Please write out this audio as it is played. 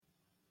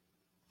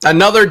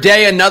Another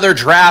day, another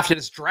draft. It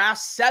is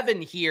draft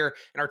 7 here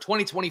in our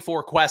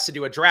 2024 quest to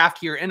do a draft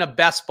here in a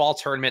best ball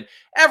tournament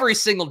every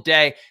single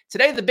day.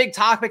 Today, the big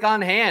topic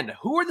on hand.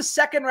 Who are the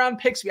second round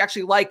picks we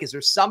actually like? Is there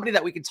somebody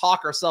that we can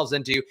talk ourselves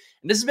into?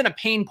 And this has been a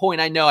pain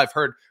point. I know I've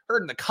heard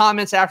in the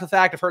comments after the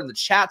fact. I've heard in the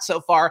chat so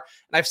far.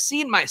 And I've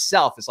seen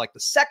myself as like the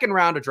second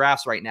round of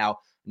drafts right now.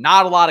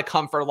 Not a lot of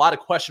comfort, a lot of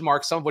question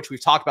marks, some of which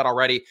we've talked about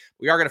already.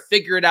 We are going to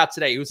figure it out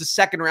today. Who's the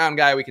second round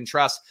guy we can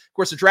trust? Of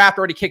course, the draft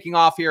already kicking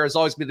off here, as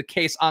always be the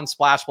case on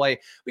Splash Play.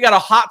 We got a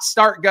hot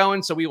start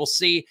going, so we will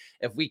see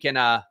if we can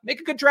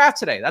make a good draft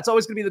today. That's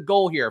always going to be the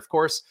goal here. Of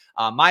course,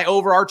 my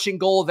overarching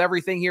goal of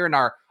everything here in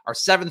our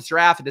 7th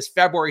draft, it is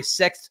February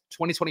 6th,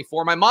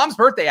 2024. My mom's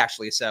birthday,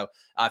 actually. So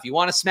if you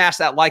want to smash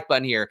that like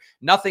button here,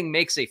 nothing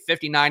makes a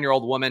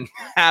 59-year-old woman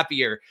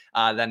happier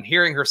than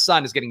hearing her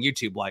son is getting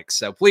YouTube likes.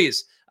 So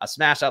please,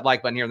 smash that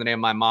like button here in the name of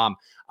my mom.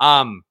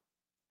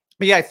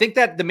 But yeah, I think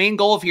that the main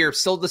goal of here is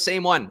still the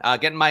same one.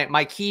 Getting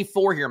my key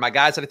 4 here, my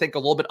guys that I think are a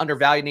little bit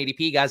undervalued in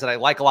ADP, guys that I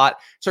like a lot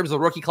in terms of the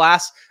rookie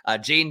class.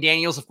 Jayden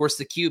Daniels, of course,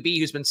 the QB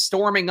who's been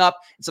storming up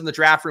in some of the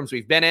draft rooms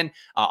we've been in.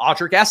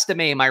 Audric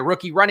Estime, my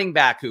rookie running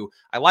back, who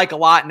I like a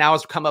lot, now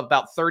has come up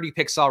about 30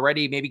 picks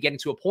already, maybe getting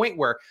to a point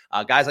where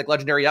guys like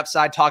Legendary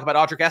Upside talk about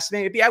Audric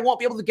Estime. Maybe I won't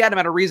be able to get him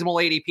at a reasonable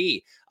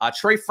ADP.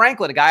 Troy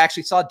Franklin, a guy I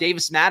actually saw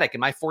Davis Maddock in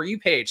my For You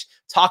page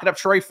talking up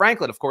Troy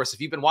Franklin. Of course,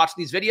 if you've been watching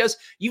these videos,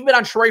 you've been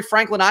on Troy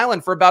Franklin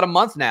Island for about a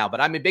month now, but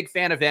I'm a big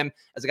fan of him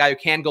as a guy who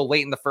can go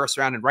late in the first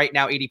round. And right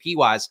now,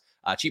 ADP-wise,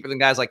 cheaper than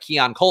guys like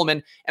Keon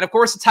Coleman. And of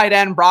course, the tight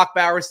end, Brock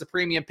Bowers, the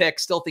premium pick.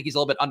 Still think he's a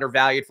little bit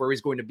undervalued for where he's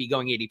going to be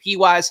going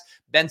ADP-wise.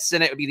 Ben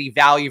Sinnott would be the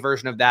value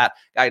version of that.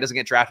 Guy who doesn't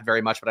get drafted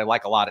very much, but I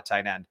like a lot at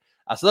tight end.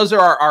 So those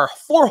are our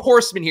 4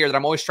 horsemen here that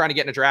I'm always trying to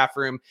get in a draft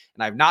room,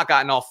 and I've not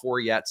gotten all 4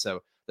 yet.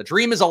 So the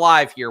dream is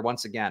alive here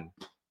once again.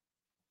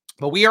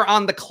 But we are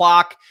on the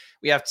clock.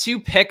 We have 2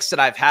 picks that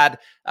I've had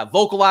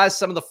vocalized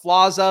some of the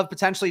flaws of,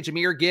 potentially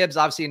Jahmyr Gibbs.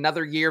 Obviously,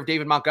 another year of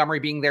David Montgomery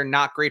being there,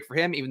 not great for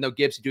him, even though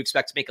Gibbs do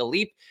expect to make a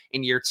leap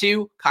in year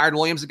 2. Kyren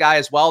Williams, a guy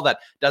as well that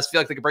does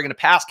feel like they could bring in a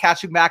pass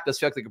catching back, does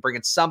feel like they could bring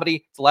in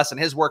somebody to lessen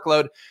his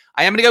workload.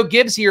 I am going to go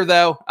Gibbs here,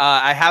 though.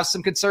 I have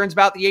some concerns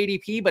about the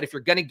ADP, but if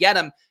you're going to get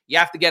him, you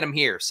have to get him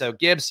here. So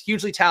Gibbs,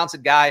 hugely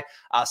talented guy.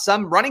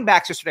 Some running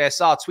backs yesterday I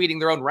saw tweeting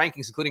their own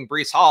rankings, including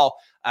Breece Hall.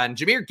 And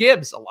Jahmyr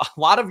Gibbs, a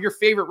lot of your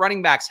favorite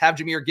running backs have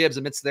Jahmyr Gibbs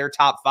amidst their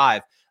top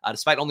 5,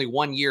 despite only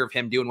 1 year of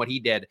him doing what he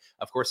did,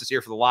 of course, this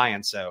year for the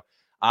Lions. So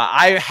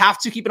I have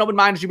to keep an open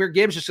mind to Jahmyr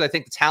Gibbs just because I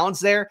think the talent's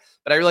there.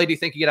 But I really do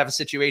think you could have a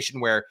situation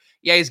where,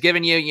 yeah, he's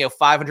giving you,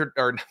 500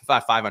 or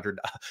 500.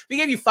 If he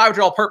gave you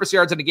 500 all-purpose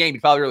yards in a game,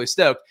 you'd probably really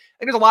stoked. I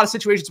think there's a lot of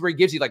situations where he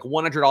gives you like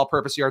 100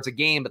 all-purpose yards a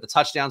game, but the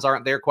touchdowns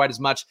aren't there quite as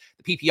much.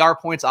 The PPR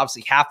points,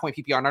 obviously half-point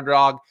PPR and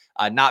underdog,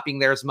 not being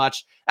there as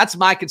much. That's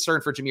my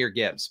concern for Jahmyr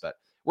Gibbs. But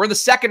we're in the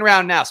second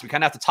round now, so we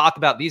kind of have to talk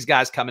about these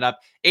guys coming up.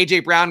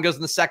 A.J. Brown goes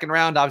in the second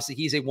round. Obviously,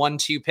 he's a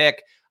 1-2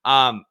 pick.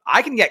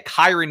 I can get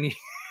Kyren.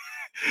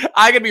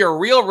 I could be a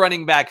real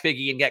running back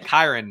figgy and get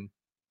Kyren.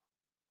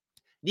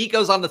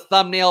 Nico's on the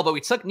thumbnail, but we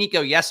took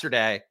Nico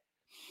yesterday.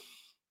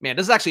 Man,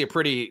 this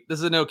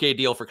is an okay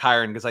deal for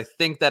Kyren because I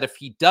think that if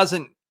he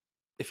doesn't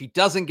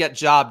get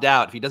jobbed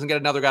out, if he doesn't get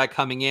another guy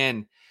coming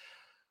in,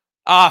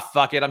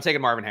 fuck it, I'm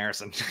taking Marvin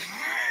Harrison.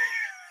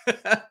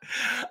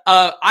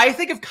 I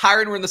think if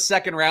Kyren were in the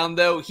second round,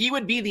 though, he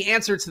would be the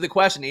answer to the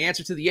question, the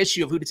answer to the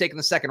issue of who to take in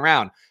the second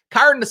round.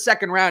 Kyren in the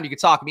second round, you could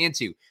talk me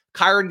into.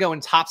 Kyren going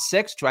top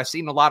 6, which I've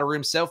seen in a lot of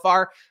rooms so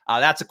far.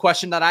 That's a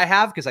question that I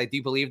have because I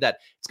do believe that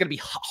it's going to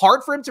be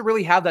hard for him to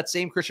really have that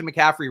same Christian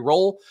McCaffrey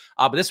role.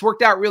 But this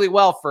worked out really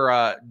well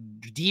for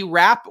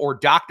D-Rap or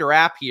Dr.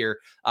 Rap here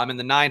in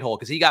the 9 hole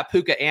because he got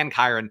Puka and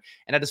Kyren,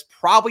 and that is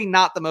probably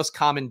not the most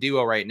common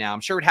duo right now.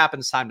 I'm sure it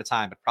happens time to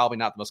time, but probably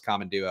not the most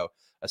common duo.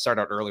 I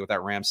started out early with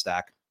that Ram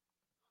stack.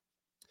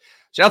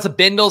 Shout out to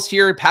Bindles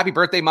here. Happy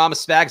birthday, Mama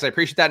Spags. I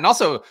appreciate that. And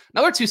also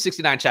another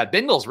 269 chat.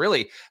 Bindles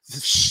really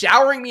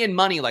showering me in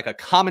money like a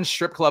common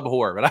strip club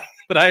whore.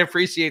 But I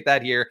appreciate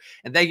that here.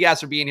 And thank you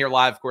guys for being here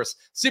live. Of course,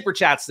 super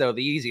chats, though,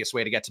 the easiest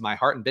way to get to my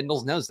heart. And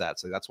Bindles knows that.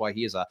 So that's why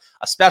he is a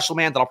special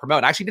man that I'll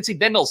promote. I actually did see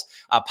Bindles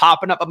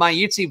popping up on my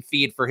YouTube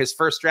feed for his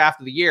first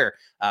draft of the year.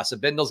 So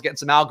Bindles getting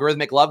some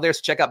algorithmic love there.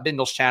 So check out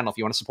Bindles' channel if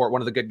you want to support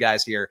one of the good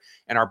guys here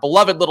and our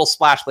beloved little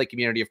Splash Play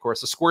community, of course,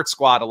 the Squirt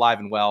Squad alive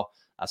and well.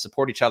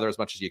 Support each other as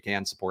much as you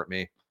can. Support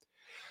me.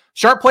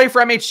 Sharp play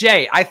for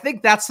MHJ. I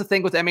think that's the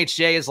thing with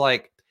MHJ is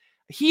like,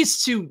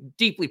 he's too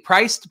deeply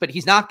priced, but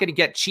he's not going to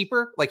get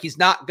cheaper. Like he's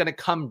not going to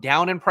come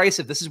down in price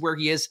if this is where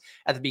he is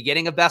at the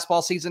beginning of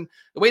basketball season.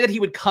 The way that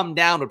he would come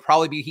down would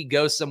probably be he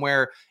goes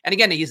somewhere. And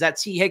again, he's that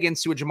T.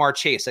 Higgins to a Jamar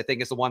Chase, I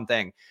think is the one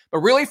thing.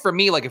 But really for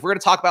me, like if we're going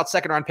to talk about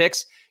second round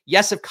picks,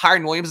 yes, if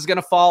Kyren Williams is going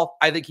to fall,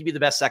 I think he'd be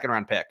the best second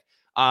round pick.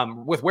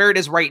 With where it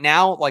is right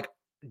now, like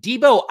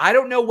Debo, I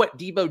don't know what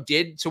Debo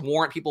did to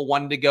warrant people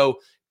wanting to go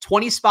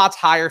 20 spots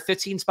higher,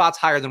 15 spots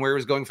higher than where he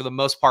was going for the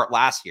most part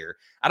last year.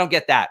 I don't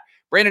get that.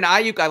 Brandon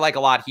Ayuk, I like a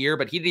lot here,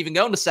 but he didn't even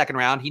go in the second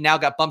round. He now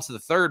got bumped to the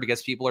third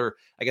because people are,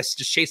 I guess,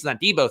 just chasing that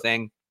Debo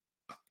thing.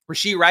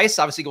 Rashee Rice,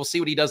 obviously, we'll see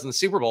what he does in the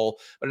Super Bowl,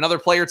 but another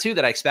player, too,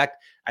 that I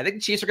expect. I think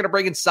the Chiefs are going to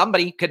bring in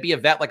somebody. Could be a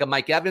vet like a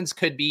Mike Evans.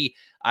 Could be,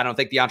 I don't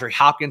think DeAndre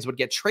Hopkins would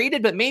get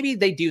traded, but maybe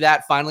they do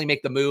that, finally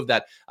make the move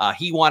that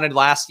he wanted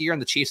last year,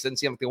 and the Chiefs didn't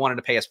seem like they wanted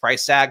to pay his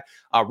price tag.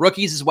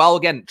 Rookies as well.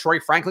 Again, Troy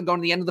Franklin going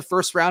to the end of the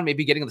first round,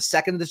 maybe getting the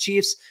second of the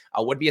Chiefs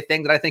would be a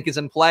thing that I think is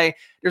in play.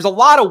 There's a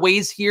lot of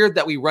ways here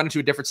that we run into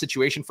a different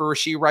situation for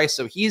Rashee Rice,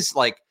 so he's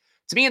like,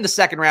 to me in the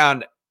second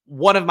round,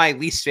 one of my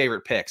least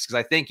favorite picks, because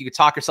I think you could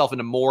talk yourself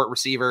into more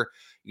receiver.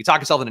 You can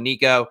talk yourself into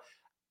Nico.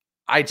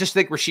 I just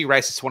think Rashee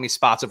Rice is 20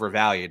 spots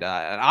overvalued.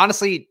 And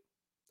honestly,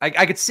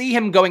 I could see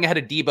him going ahead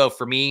of Debo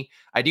for me.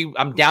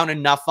 I'm down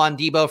enough on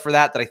Debo for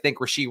that I think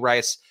Rashee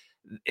Rice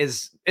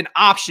is an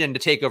option to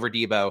take over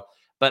Debo.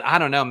 But I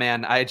don't know,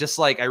 man. I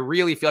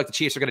really feel like the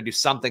Chiefs are going to do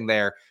something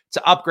there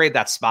to upgrade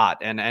that spot.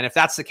 And if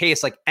that's the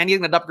case, like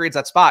anything that upgrades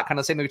that spot, kind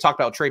of the same thing we talked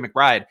about with Trey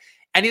McBride,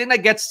 anything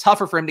that gets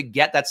tougher for him to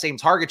get that same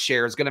target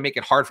share is going to make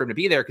it hard for him to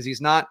be there because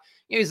he's not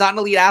an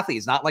elite athlete.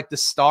 He's not like the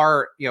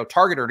star,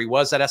 targeter he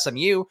was at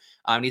SMU.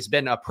 He's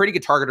been a pretty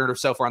good targeter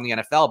so far in the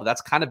NFL, but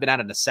that's kind of been out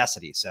of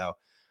necessity. So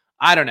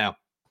I don't know.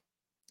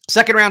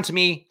 Second round to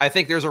me, I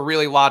think there's a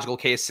really logical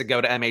case to go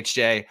to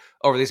MHJ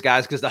over these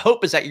guys because the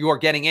hope is that you are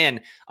getting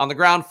in on the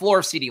ground floor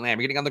of CeeDee Lamb.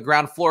 You're getting on the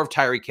ground floor of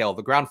Tyreek Hill,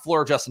 the ground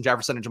floor of Justin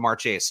Jefferson and Jamar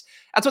Chase.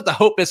 That's what the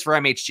hope is for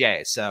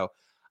MHJ. So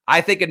I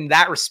think in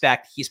that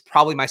respect, he's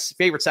probably my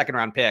favorite second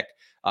round pick,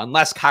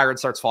 unless Kyren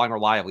starts falling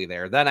reliably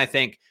there. Then I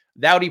think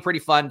that would be pretty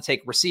fun to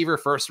take receiver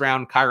first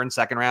round, Kyren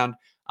second round.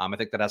 I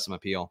think that has some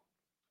appeal.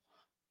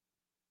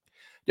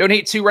 Don't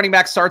hate 2 running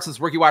back starts in this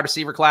rookie wide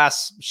receiver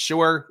class.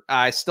 Sure.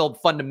 I still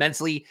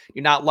fundamentally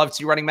do not love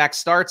 2 running back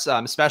starts,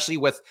 especially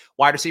with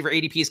wide receiver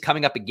ADPs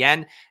coming up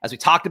again. As we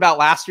talked about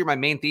last year, my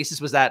main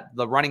thesis was that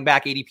the running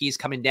back ADPs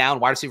coming down,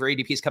 wide receiver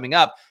ADPs coming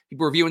up.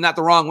 People were viewing that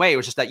the wrong way. It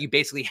was just that you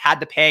basically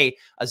had to pay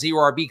a 0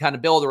 RB kind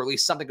of build or at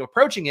least something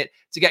approaching it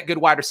to get good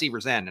wide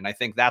receivers in. And I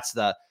think that's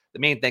the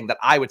main thing that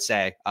I would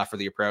say for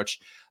the approach.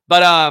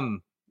 But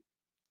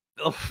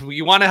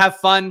you want to have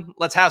fun?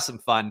 Let's have some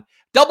fun.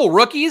 Double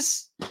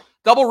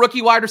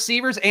rookie wide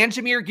receivers, and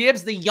Jahmyr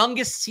Gibbs, the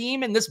youngest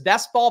team in this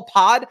best ball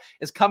pod,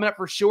 is coming up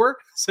for sure.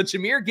 So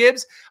Jahmyr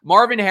Gibbs,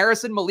 Marvin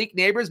Harrison, Malik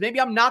Neighbors. Maybe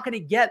I'm not going to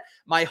get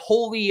my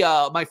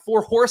my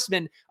 4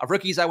 horsemen of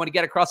rookies I want to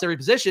get across every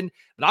position,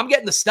 but I'm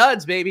getting the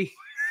studs, baby.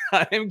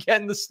 I'm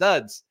getting the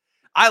studs.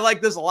 I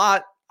like this a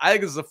lot. I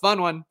think this is a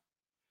fun one.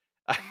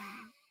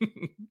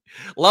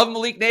 Love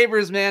Malik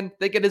Neighbors, man.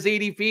 Think of his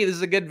ADP. This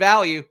is a good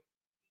value.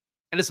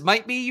 And this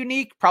might be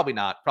unique. Probably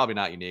not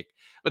unique.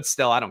 But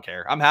still, I don't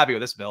care. I'm happy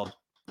with this build.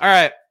 All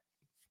right.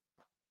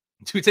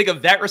 Do we take a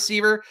vet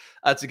receiver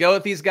to go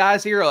with these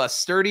guys here? A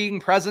sturdy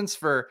presence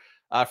for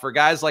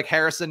guys like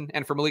Harrison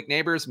and for Malik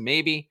Neighbors?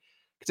 Maybe.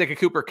 Could take a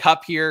Cooper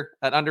Kupp here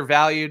at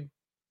undervalued.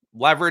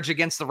 Leverage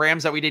against the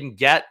Rams that we didn't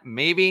get?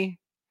 Maybe.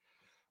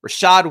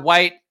 Rachaad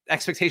White,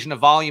 expectation of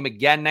volume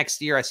again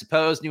next year, I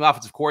suppose. New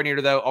offensive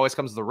coordinator, though, always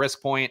comes with the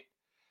risk point.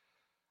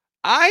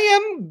 I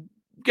am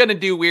going to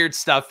do weird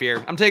stuff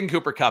here. I'm taking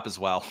Cooper Kupp as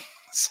well.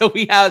 So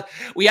we had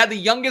the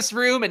youngest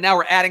room, and now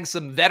we're adding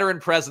some veteran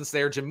presence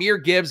there.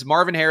 Jahmyr Gibbs,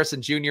 Marvin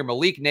Harrison Jr.,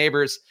 Malik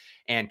Neighbors,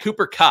 and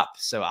Cooper Kupp.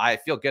 So I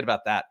feel good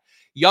about that.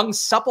 Young,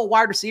 supple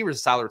wide receivers,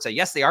 as Tyler would say.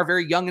 Yes, they are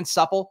very young and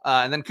supple.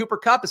 And then Cooper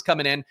Kupp is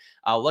coming in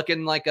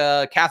looking like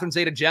Catherine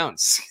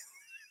Zeta-Jones.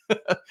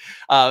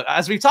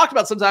 As we've talked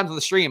about sometimes on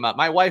the stream,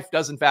 my wife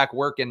does, in fact,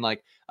 work in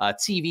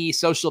TV,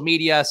 social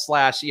media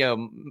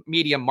 /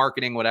 media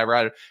marketing,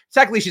 whatever.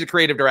 Technically, she's a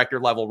creative director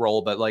level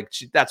role, but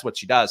that's what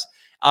she does.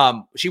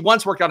 She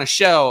once worked on a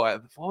show.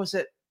 What was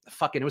it?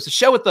 It was a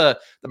show with the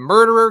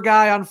murderer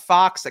guy on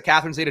Fox that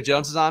Catherine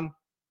Zeta-Jones is on.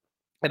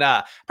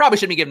 And probably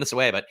shouldn't be giving this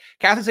away, but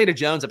Catherine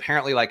Zeta-Jones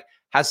apparently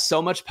has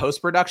so much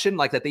post-production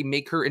that they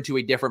make her into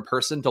a different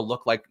person to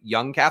look like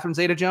young Catherine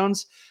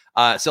Zeta-Jones.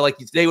 So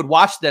they would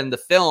watch then the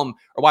film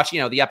or watch,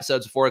 the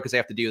episodes before because they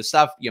have to do the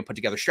stuff, put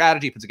together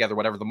strategy, put together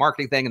whatever the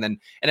marketing thing, and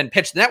then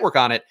pitch the network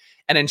on it.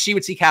 And then she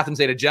would see Catherine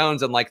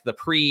Zeta-Jones and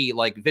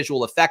the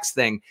visual effects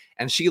thing.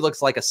 And she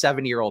looks like a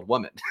 7-year-old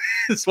woman.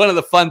 It's one of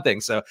the fun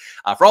things. So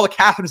for all the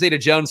Catherine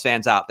Zeta-Jones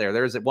fans out there,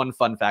 there's one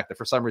fun fact that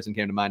for some reason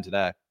came to mind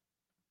today.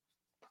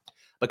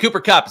 But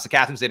Cooper Kupp is the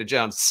Catherine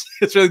Zeta-Jones.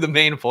 It's really the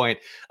main point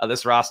of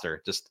this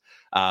roster. Just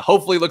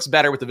hopefully looks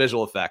better with the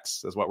visual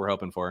effects is what we're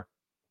hoping for.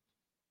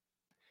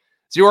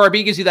 0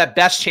 RB gives you that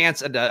best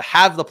chance to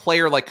have the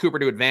player like Cooper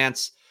to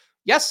advance.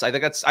 Yes, I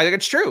think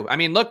it's true. I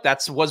mean, look,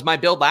 was my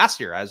build last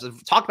year. As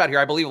I've talked about here,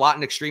 I believe a lot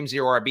in extreme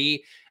 0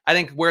 RB. I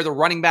think where the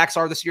running backs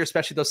are this year,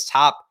 especially those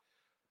top,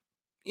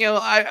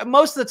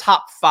 most of the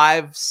top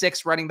 5,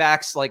 6 running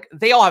backs,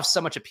 they all have so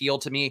much appeal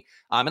to me.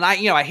 And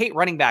I hate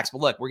running backs,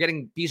 but look, we're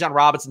getting Bijan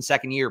Robinson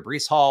second year,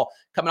 Breece Hall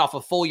coming off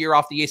a full year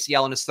off the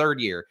ACL in his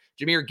third year,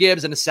 Jahmyr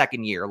Gibbs in his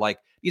second year.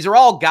 These are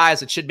all guys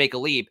that should make a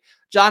leap.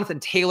 Jonathan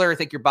Taylor, I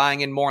think you're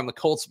buying in more on the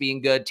Colts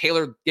being good.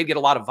 Taylor did get a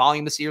lot of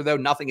volume this year, though.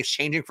 Nothing is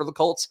changing for the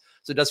Colts.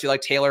 So it does feel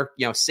like Taylor,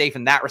 safe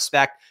in that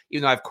respect,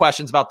 even though I have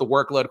questions about the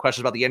workload,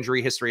 questions about the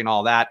injury history and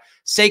all that.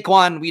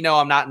 Saquon, we know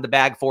I'm not in the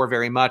bag for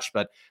very much,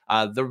 but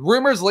the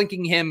rumors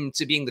linking him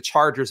to being the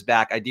Chargers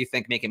back, I do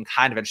think make him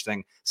kind of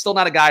interesting. Still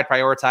not a guy I'd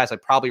prioritize.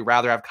 I'd probably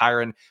rather have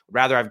Kyren, would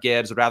rather have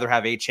Gibbs, would rather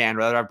have Achane,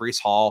 rather have Breece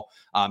Hall.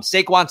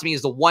 Saquon to me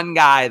is the one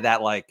guy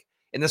that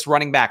in this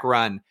running back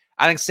run,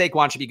 I think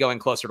Saquon should be going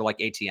closer to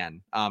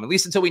ATN, at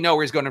least until we know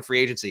where he's going in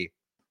free agency.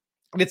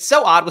 And it's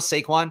so odd with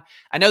Saquon.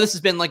 I know this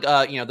has been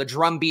the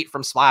drum beat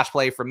from Splash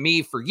Play from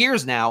me for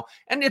years now,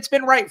 and it's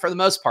been right for the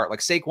most part.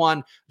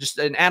 Saquon, just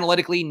an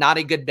analytically not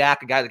a good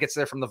back, a guy that gets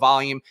there from the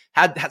volume,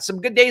 had some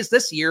good days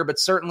this year, but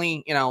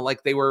certainly,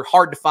 they were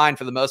hard to find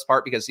for the most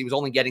part because he was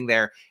only getting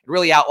there in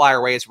really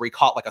outlier ways where he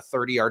caught a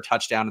 30-yard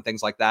touchdown and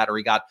things like that, or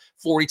he got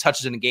 40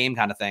 touches in a game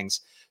kind of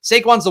things.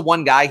 Saquon's the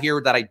one guy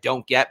here that I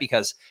don't get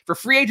because for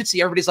free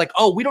agency, everybody's like,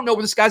 oh, we don't know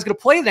where this guy's going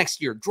to play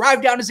next year.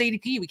 Drive down his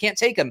ADP. We can't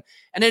take him.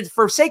 And then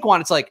for Saquon,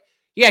 it's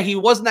yeah, he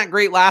wasn't that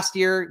great last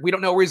year. We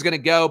don't know where he's going to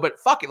go, but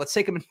fuck it. Let's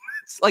take him.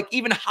 It's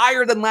even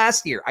higher than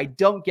last year. I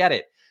don't get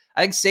it.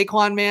 I think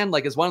Saquon, man,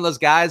 is one of those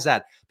guys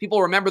that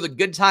people remember the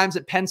good times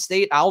at Penn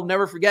State. I'll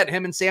never forget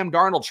him and Sam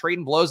Darnold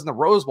trading blows in the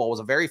Rose Bowl. It was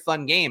a very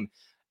fun game.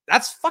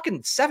 That's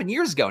fucking 7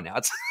 years ago now.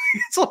 It's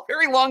a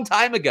very long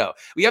time ago.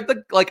 We have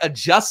to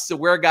adjust to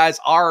where guys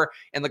are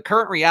in the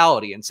current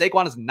reality. And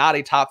Saquon is not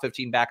a top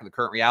 15 back in the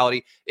current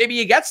reality. Maybe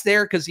he gets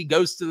there because he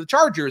goes to the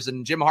Chargers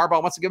and Jim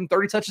Harbaugh wants to give him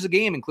 30 touches a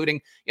game,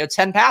 including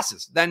 10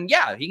 passes. Then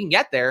yeah, he can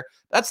get there.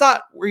 That's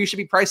not where you should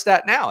be priced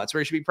at now. That's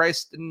where you should be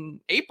priced in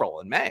April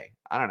and May.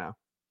 I don't know.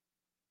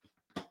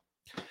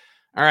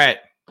 All right.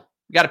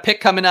 We got a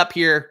pick coming up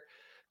here.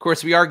 Of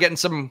course, we are getting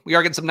some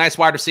nice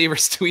wide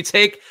receivers. Do we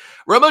take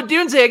Rome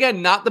Odunze?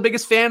 Again, not the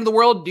biggest fan in the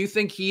world. Do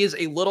think he is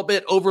a little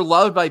bit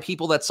overloved by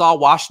people that saw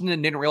Washington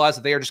and didn't realize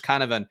that they are just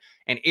kind of an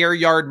air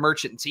yard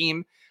merchant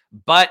team.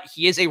 But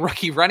he is a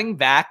rookie running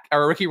back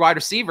or a rookie wide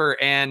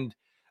receiver, and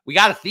we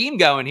got a theme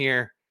going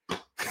here.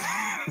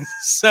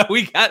 So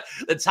we got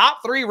the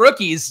top 3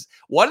 rookies.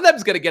 One of them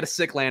is going to get a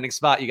sick landing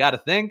spot. You got to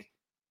think.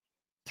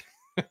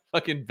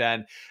 Fucking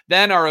Ben.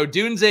 Then our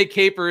Odunze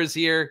caper is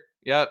here.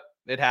 Yep,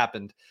 it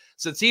happened.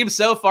 So teams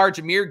so far,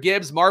 Jahmyr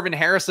Gibbs, Marvin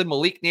Harrison,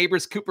 Malik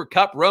Neighbors, Cooper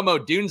Kupp, Rome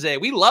Odunze.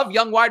 We love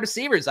young wide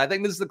receivers. I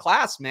think this is the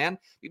class, man.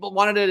 People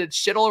wanted to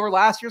shit all over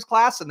last year's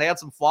class, and they had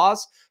some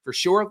flaws for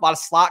sure. A lot of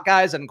slot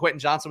guys, and Quentin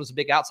Johnson was a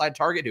big outside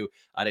target who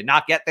did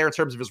not get there in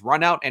terms of his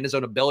run out and his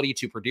own ability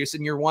to produce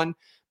in year one.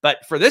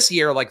 But for this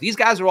year, these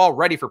guys are all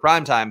ready for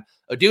prime time.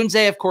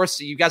 Odunze, of course,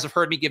 you guys have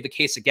heard me give the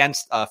case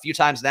against a few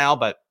times now,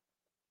 but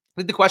I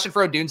think the question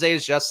for Odunze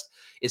is just,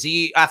 is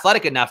he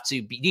athletic enough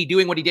to be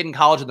doing what he did in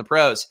college and the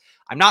pros?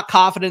 I'm not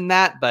confident in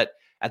that, but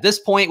at this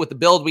point with the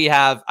build we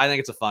have, I think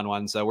it's a fun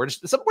one. So we're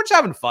just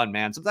having fun,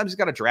 man. Sometimes you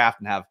got to draft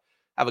and have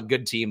a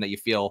good team that you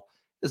feel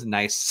is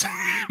nice.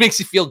 Makes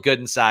you feel good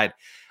inside.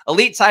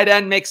 Elite tight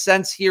end makes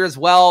sense here as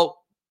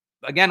well.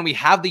 Again, we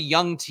have the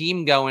young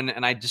team going,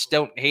 and I just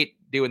don't hate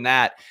doing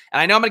that.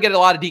 And I know I'm going to get a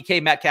lot of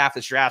DK Metcalf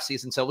this draft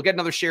season, so we'll get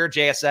another share of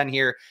JSN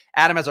here.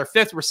 Adam as our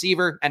 5th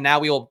receiver, and now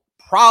we will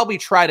probably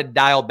try to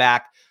dial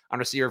back on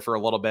receiver for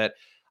a little bit.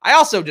 I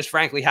also just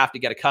frankly have to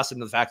get accustomed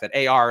to the fact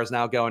that AR is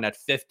now going at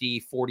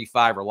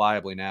 50-45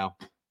 reliably now.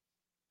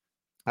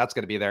 That's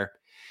going to be there.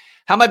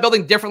 How am I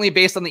building differently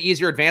based on the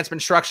easier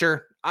advancement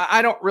structure?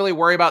 I don't really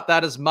worry about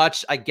that as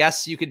much. I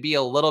guess you could be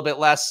a little bit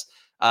less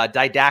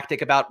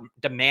didactic about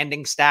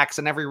demanding stacks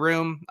in every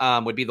room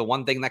would be the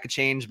one thing that could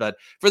change. But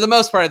for the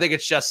most part, I think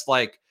it's just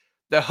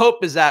the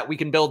hope is that we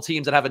can build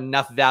teams that have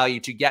enough value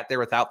to get there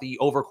without the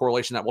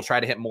overcorrelation that we'll try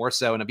to hit more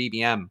so in a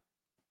BBM.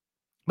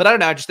 But I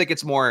don't know. I just think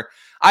it's more,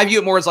 I view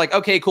it more as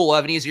okay, cool. We'll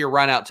have an easier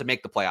run out to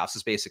make the playoffs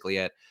is basically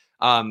it.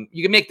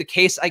 You can make the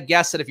case, I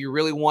guess, that if you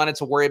really wanted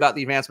to worry about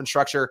the advancement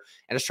structure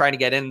and just trying to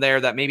get in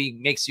there, that maybe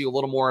makes you a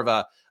little more of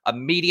a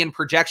median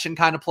projection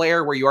kind of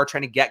player where you are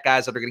trying to get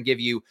guys that are going to give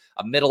you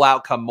a middle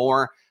outcome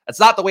more. That's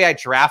not the way I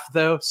draft,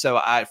 though.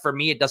 So for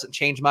me, it doesn't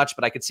change much.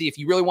 But I could see if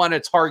you really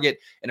wanted to target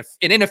an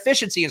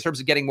inefficiency in terms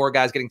of getting more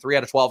guys, getting 3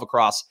 out of 12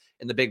 across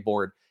in the big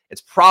board,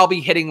 it's probably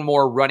hitting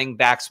more running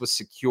backs with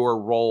secure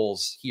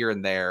roles here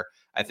and there,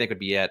 I think would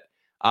be it.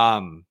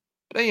 But,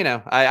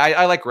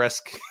 I like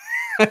risk.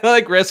 I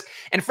like risk.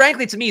 And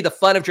frankly, to me, the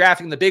fun of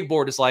drafting the big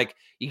board is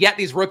you get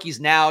these rookies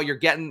now, you're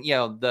getting,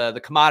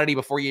 the commodity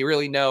before you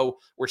really know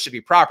where it should be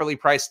properly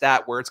priced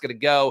at, where it's going to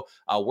go,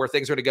 where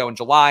things are going to go in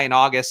July and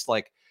August.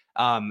 And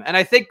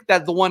I think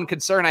that the one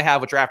concern I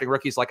have with drafting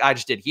rookies like I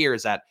just did here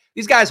is that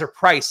these guys are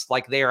priced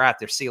like they are at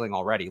their ceiling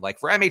already.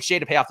 For MHJ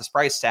to pay off this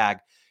price tag,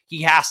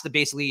 he has to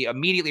basically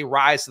immediately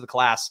rise to the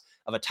class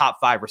of a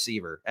top 5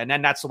 receiver. And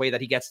then that's the way that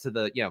he gets to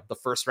the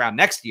first round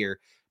next year.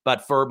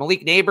 But for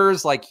Malik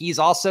Neighbors, he's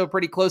also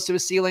pretty close to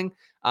his ceiling.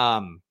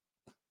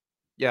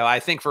 I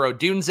think for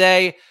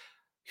Odunze,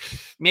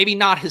 maybe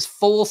not his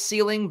full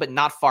ceiling, but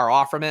not far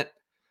off from it.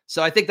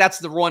 So I think that's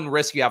the one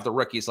risk you have, the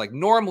rookies. Like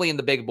normally in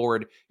the big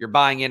board, you're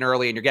buying in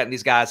early and you're getting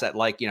these guys that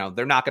like,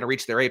 they're not going to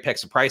reach their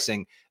apex of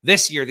pricing.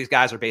 This year, these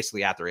guys are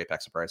basically at their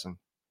apex of pricing.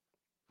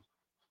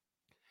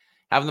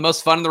 Having the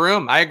most fun in the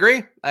room. I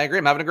agree.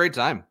 I'm having a great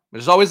time.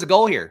 There's always the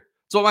goal here.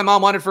 It's what my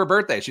mom wanted for her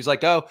birthday. She's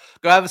like, go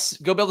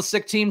build a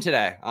sick team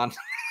today.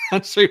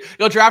 So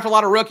go draft a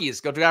lot of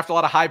rookies. Go draft a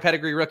lot of high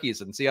pedigree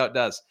rookies and see how it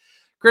does.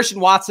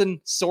 Christian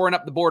Watson soaring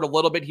up the board a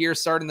little bit here,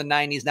 starting in the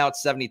 90s. Now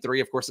it's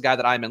 73. Of course, the guy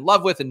that I'm in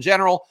love with in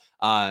general.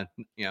 No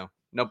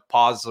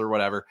pause or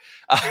whatever.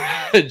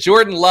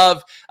 Jordan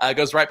Love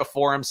goes right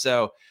before him.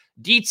 So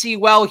DT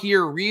Well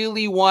here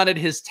really wanted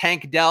his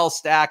Tank Dell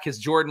stack, his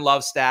Jordan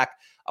Love stack,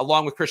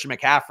 along with Christian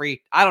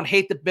McCaffrey. I don't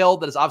hate the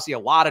build. That is obviously a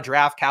lot of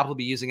draft capital to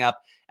be using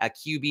up at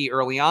QB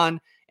early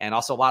on, and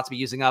also a lot to be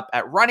using up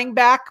at running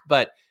back,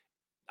 but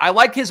I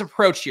like his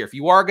approach here. If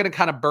you are going to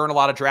kind of burn a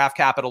lot of draft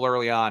capital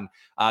early on,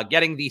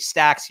 getting these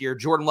stacks here,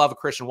 Jordan Love,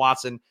 Christian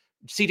Watson,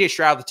 CJ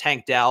Stroud with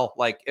Tank Dell.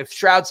 Like if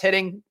Stroud's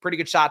hitting, pretty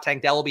good shot,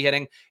 Tank Dell will be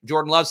hitting.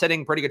 Jordan Love's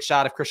hitting, pretty good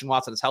shot. If Christian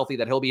Watson is healthy,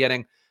 that he'll be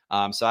hitting.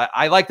 So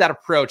I like that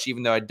approach,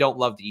 even though I don't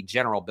love the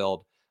general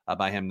build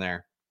by him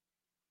there.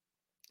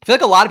 I feel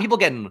like a lot of people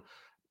getting,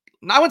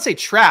 I wouldn't say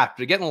trapped,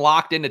 but getting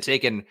locked into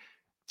taking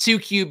 2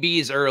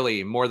 QBs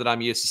early more than I'm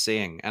used to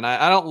seeing. And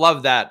I don't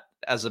love that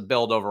as a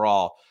build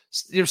overall.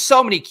 There's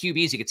so many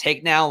QBs you could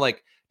take now.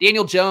 Like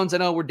Daniel Jones, I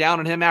know we're down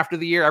on him after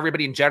the year.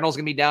 Everybody in general is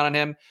going to be down on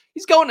him.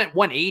 He's going at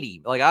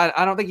 180. Like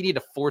I don't think you need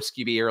to force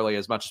QB early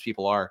as much as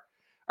people are.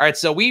 All right,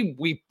 so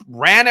we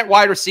ran at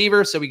wide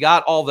receiver, so we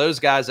got all those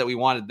guys that we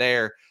wanted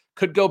there.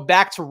 Could go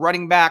back to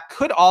running back.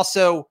 Could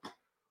also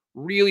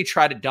really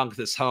try to dunk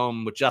this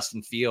home with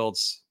Justin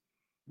Fields,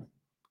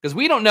 because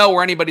we don't know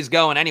where anybody's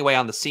going anyway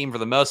on the seam for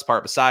the most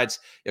part. Besides,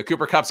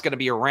 Cooper Kupp's going to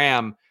be a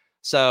Ram.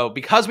 So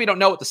because we don't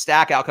know what the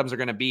stack outcomes are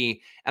going to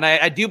be, and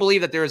I do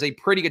believe that there is a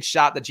pretty good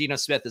shot that Geno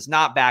Smith is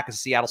not back as a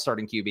Seattle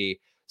starting QB.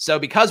 So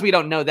because we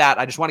don't know that,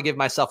 I just want to give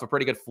myself a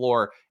pretty good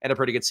floor and a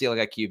pretty good ceiling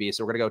at QB.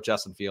 So we're going to go with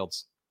Justin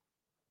Fields.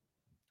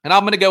 And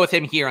I'm going to go with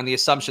him here on the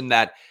assumption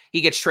that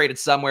he gets traded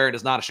somewhere and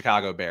is not a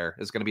Chicago Bear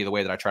is going to be the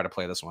way that I try to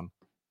play this one.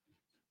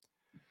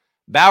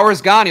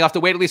 Bauer's gone. You'll have to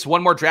wait at least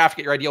one more draft to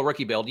get your ideal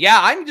rookie build. Yeah,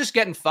 I'm just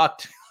getting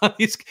fucked.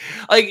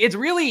 It's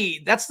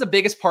really, that's the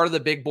biggest part of the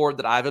big board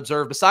that I've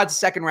observed, besides the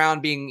second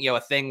round being, a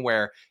thing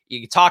where you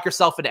can talk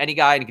yourself into any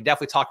guy and you can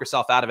definitely talk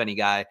yourself out of any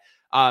guy.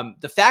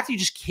 The fact that you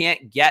just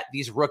can't get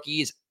these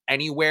rookies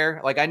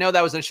anywhere. Like I know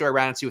that was an issue I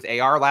ran into with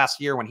AR last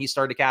year when he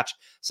started to catch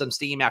some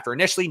steam after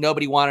initially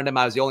nobody wanted him.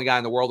 I was the only guy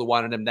in the world who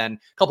wanted him. Then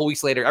a couple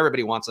weeks later,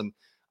 everybody wants him.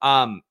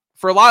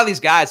 For a lot of these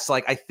guys, it's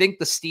like I think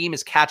the steam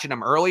is catching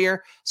them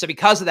earlier. So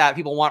because of that,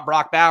 people want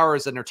Brock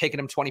Bowers and they're taking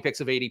him 20 picks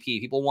of ADP.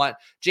 People want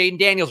Jaden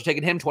Daniels, are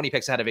taking him 20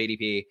 picks ahead of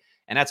ADP.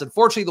 And that's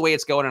unfortunately the way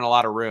it's going in a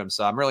lot of rooms.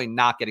 So I'm really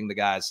not getting the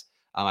guys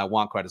I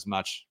want quite as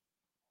much.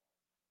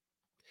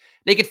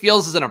 Naked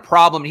Fields isn't a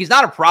problem. He's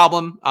not a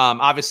problem.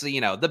 Obviously,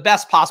 the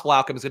best possible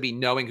outcome is going to be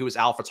knowing who his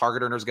alpha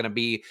target earner is going to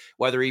be,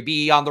 whether he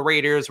be on the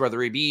Raiders,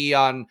 whether he be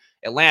on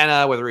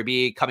Atlanta, whether he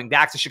be coming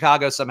back to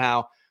Chicago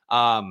somehow.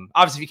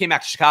 Obviously, if you came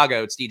back to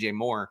Chicago, it's DJ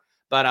Moore.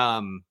 But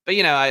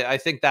I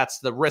think that's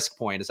the risk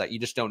point, is that you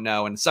just don't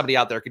know. And somebody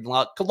out there could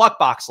luck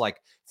box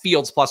like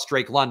Fields plus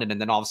Drake London,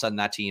 and then all of a sudden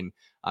that team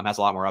has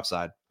a lot more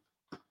upside.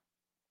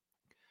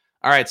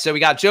 All right, so we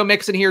got Joe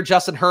Mixon here,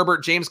 Justin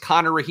Herbert, James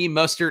Conner, Raheem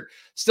Mostert.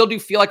 Still do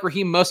feel like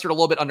Raheem Mostert a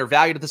little bit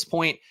undervalued at this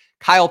point.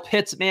 Kyle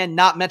Pitts, man,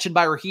 not mentioned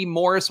by Raheem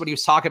Morris when he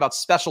was talking about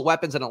special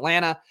weapons in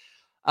Atlanta.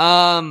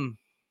 Man,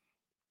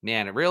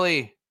 it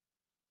really,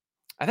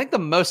 I think the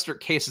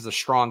Mostert case is the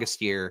strongest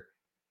here.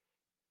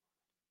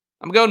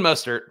 I'm going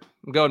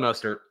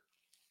Mostert.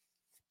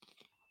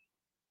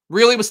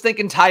 Really was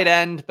thinking tight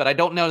end, but I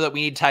don't know that we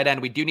need tight end.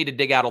 We do need to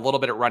dig out a little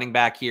bit at running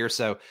back here.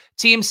 So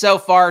team so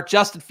far,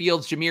 Justin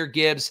Fields, Jahmyr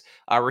Gibbs,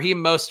 Raheem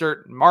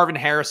Mostert, Marvin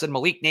Harrison,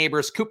 Malik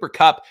Neighbors, Cooper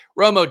Kupp,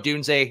 Romo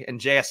Dunze, and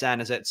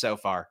JSN is it so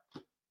far.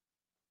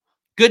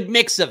 Good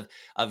mix of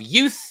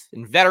youth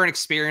and veteran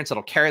experience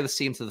that'll carry the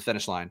team to the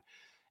finish line.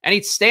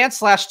 Any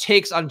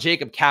stance/takes on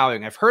Jacob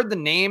Cowing? I've heard the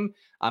name.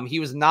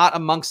 He was not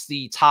amongst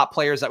the top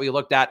players that we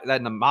looked at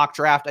in the mock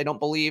draft, I don't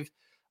believe.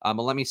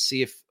 But let me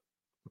see if,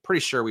 I'm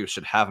pretty sure we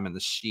should have him in the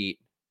sheet.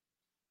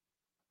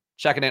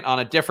 Checking it on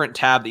a different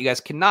tab that you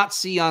guys cannot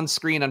see on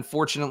screen,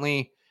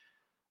 unfortunately.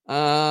 Put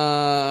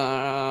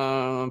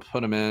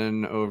him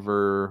in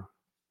over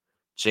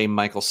J.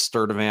 Michael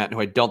Sturdivant, who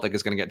I don't think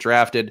is going to get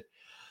drafted.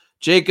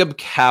 Jacob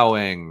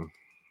Cowing.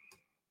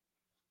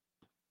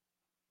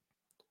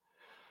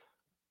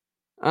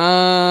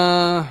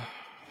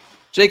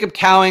 Jacob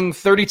Cowing,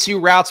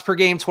 32 routes per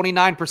game,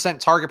 29%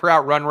 target per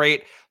out run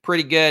rate.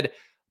 Pretty good.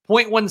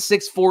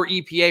 0.164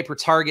 EPA per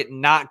target,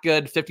 not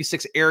good.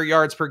 56 air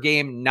yards per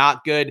game,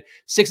 not good.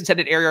 6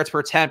 intended air yards per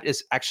attempt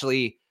is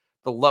actually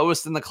the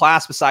lowest in the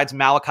class besides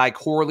Malachi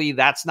Corley.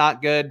 That's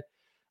not good.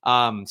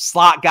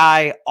 Slot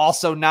guy,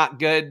 also not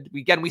good.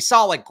 We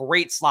saw like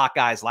great slot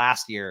guys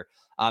last year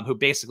who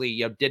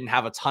basically didn't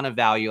have a ton of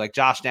value, like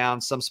Josh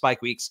Downs, some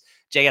spike weeks,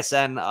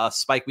 JSN, a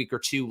spike week or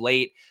two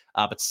late.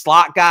 But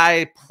slot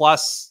guy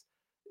plus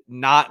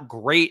not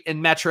great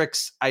in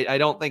metrics. I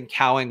don't think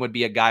Cowing would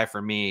be a guy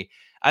for me.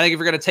 I think if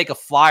you're going to take a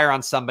flyer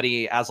on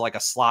somebody as like a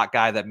slot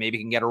guy that maybe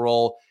can get a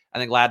role, I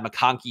think Ladd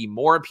McConkey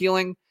more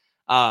appealing.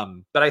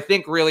 But I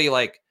think really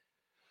like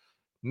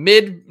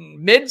mid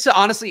to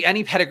honestly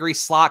any pedigree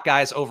slot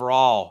guys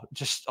overall,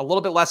 just a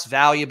little bit less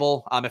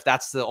valuable. If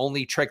that's the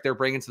only trick they're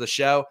bringing to the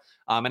show.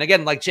 And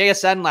again, like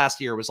JSN last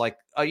year was like,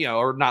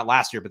 or not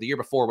last year, but the year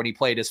before when he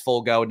played his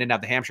full go and didn't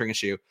have the hamstring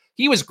issue,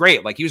 he was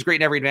great. Like he was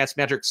great in every advanced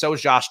metric. So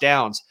was Josh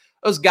Downs.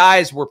 Those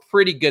guys were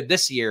pretty good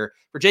this year.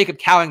 For Jacob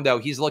Cowing, though,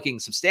 he's looking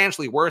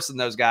substantially worse than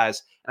those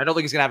guys. And I don't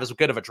think he's going to have as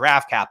good of a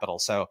draft capital.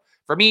 So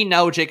for me,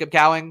 no Jacob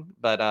Cowing,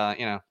 but,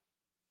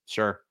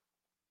 sure.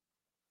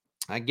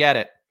 I get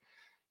it.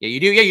 Yeah, you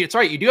do. Yeah, it's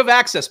right. You do have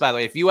access, by the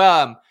way.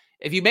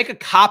 If you make a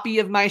copy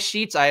of my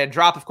sheets, I had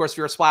dropped, of course, if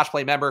you're a Splash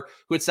Play member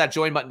who hits that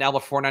join button down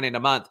for $4.99 a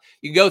month,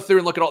 you can go through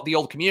and look at all the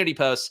old community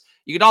posts.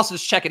 You can also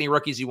just check any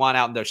rookies you want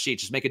out in those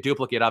sheets. Just make a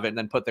duplicate of it and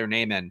then put their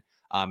name in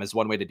is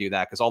one way to do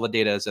that because all the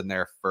data is in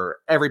there for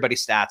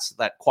everybody's stats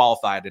that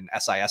qualified in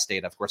SIS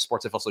data, of course,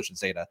 Sports Info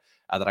Solutions data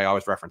that I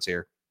always reference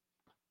here.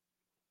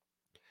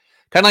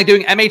 Kind of like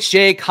doing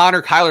MHJ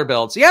Connor Kyler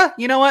builds. Yeah,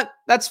 you know what?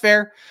 That's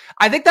fair.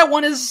 I think that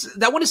one is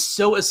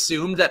so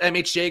assumed that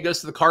MHJ goes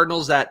to the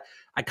Cardinals that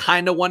I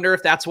kind of wonder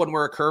if that's one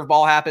where a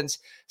curveball happens.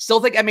 Still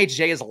think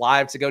MHJ is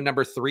alive to go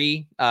number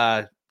 3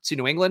 to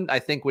New England. I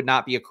think would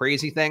not be a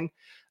crazy thing.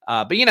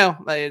 But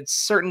it's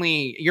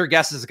certainly your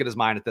guess is as good as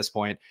mine at this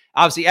point.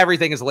 Obviously,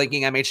 everything is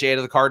linking MHJ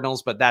to the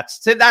Cardinals, but that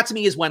to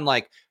me is when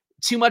like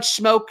too much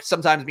smoke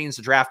sometimes means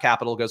the draft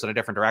capital goes in a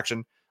different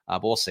direction.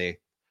 But we'll see.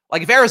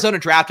 Like if Arizona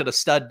drafted a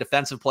stud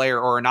defensive player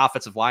or an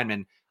offensive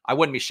lineman, I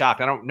wouldn't be shocked.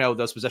 I don't know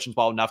those positions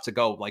well enough to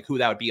go like who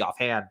that would be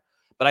offhand.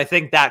 But I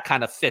think that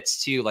kind of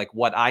fits to like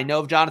what I know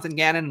of Jonathan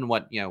Gannon and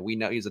what, we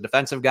know he's a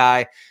defensive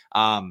guy.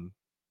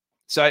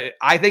 So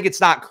I think it's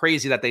not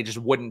crazy that they just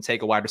wouldn't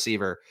take a wide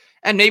receiver.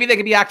 And maybe they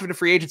could be active in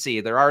free agency.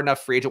 There are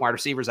enough free agent wide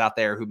receivers out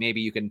there who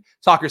maybe you can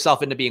talk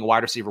yourself into being a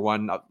wide receiver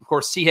one. Of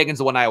course, T. Higgins,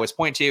 the one I always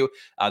point to,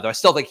 though I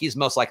still think he's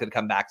most likely to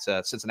come back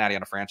to Cincinnati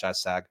on a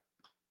franchise tag.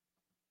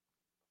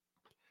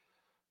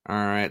 All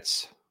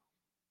right.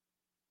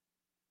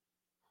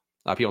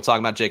 People talking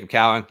about Jacob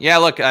Cowing. Yeah,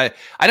 look, I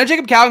know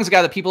Jacob Cowing's a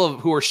guy that people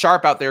who are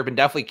sharp out there have been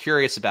definitely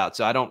curious about.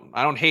 So I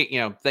don't hate,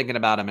 thinking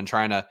about him and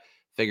trying to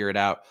figure it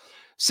out.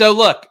 So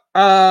look, we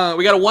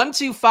got a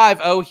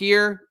 1-2-5-0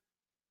 here.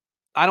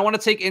 I don't want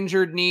to take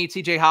injured knee,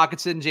 TJ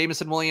Hawkinson,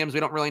 Jameson Williams. We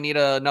don't really need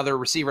another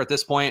receiver at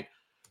this point.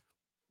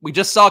 We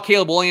just saw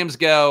Caleb Williams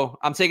go.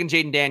 I'm taking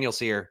Jaden Daniels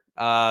here.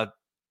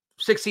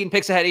 16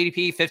 picks ahead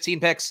ADP, 15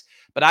 picks.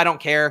 But I don't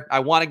care. I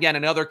want, again,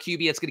 another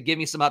QB that's going to give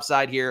me some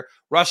upside here.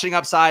 Rushing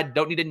upside.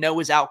 Don't need to know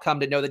his outcome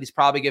to know that he's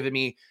probably giving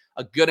me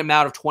a good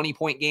amount of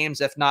 20-point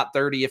games, if not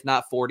 30, if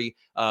not 40.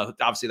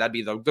 Obviously, that'd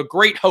be the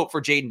great hope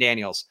for Jaden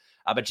Daniels.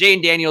 But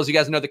Jaden Daniels, you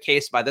guys know the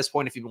case by this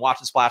point if you've been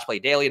watching Splash Play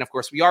daily. And, of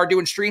course, we are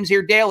doing streams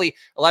here daily,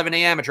 11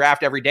 a.m., a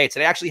draft every day.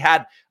 Today actually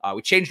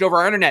we changed over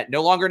our internet.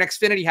 No longer an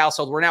Xfinity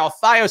household. We're now a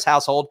Fios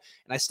household.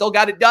 And I still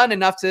got it done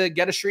enough to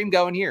get a stream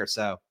going here.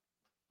 So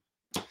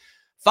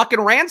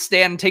fucking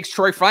Ranstan takes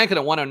Troy Franklin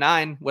at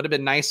 109. Would have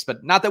been nice,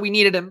 but not that we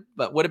needed him,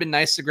 but would have been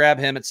nice to grab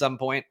him at some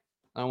point.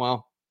 Oh,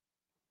 well.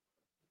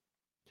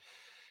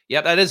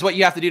 Yep, that is what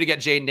you have to do to get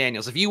Jaden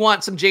Daniels. If you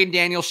want some Jaden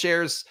Daniels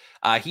shares,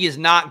 he is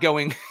not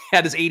going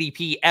at his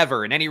ADP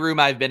ever in any room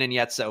I've been in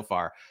yet so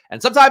far.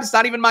 And sometimes it's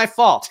not even my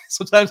fault.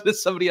 Sometimes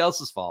it's somebody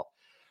else's fault.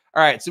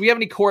 All right, so we have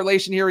any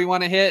correlation here we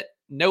want to hit?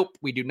 Nope,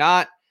 we do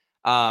not.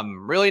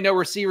 Really no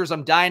receivers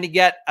I'm dying to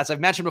get. As I've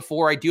mentioned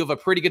before, I do have a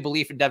pretty good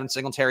belief in Devin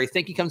Singletary.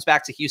 Think he comes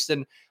back to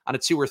Houston on a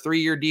 2 or 3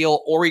 year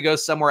deal, or he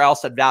goes somewhere else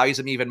that values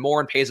him even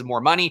more and pays him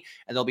more money,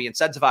 and they'll be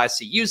incentivized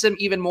to use him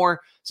even more.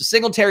 So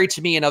Singletary,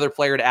 to me, another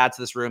player to add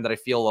to this room that I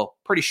feel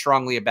pretty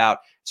strongly about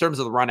in terms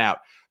of the run out.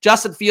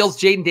 Justin Fields,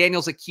 Jaden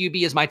Daniels at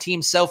QB is my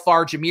team so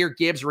far. Jahmyr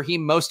Gibbs,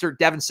 Raheem Mostert,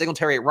 Devin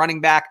Singletary at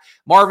running back,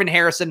 Marvin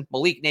Harrison,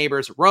 Malik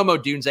Neighbors, Romo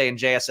Dunze, and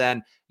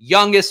JSN.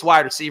 Youngest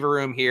wide receiver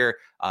room here,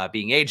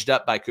 being aged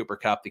up by Cooper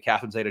Kupp, the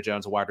Catherine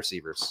Zeta-Jones of wide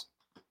receivers.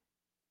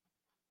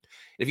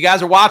 If you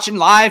guys are watching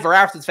live or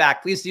after the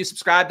fact, please do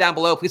subscribe down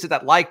below. Please hit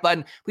that like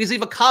button. Please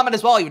leave a comment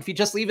as well. Even if you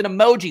just leave an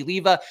emoji,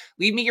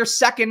 leave me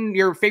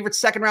your favorite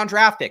second round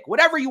draft pick,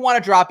 whatever you want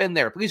to drop in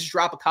there. Please just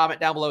drop a comment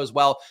down below as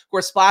well. Of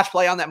course, Splash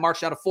Play on that march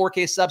down to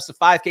 4K subs, to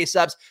 5K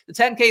subs, to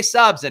 10K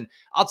subs. And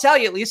I'll tell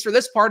you, at least for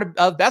this part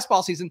of best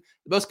ball season,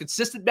 the most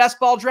consistent best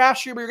ball draft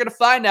streamer you're going to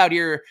find out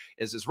here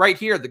is right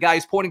here, the guy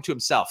who's pointing to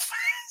himself.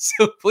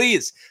 So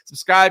please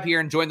subscribe here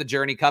and join the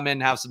journey. Come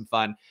in, have some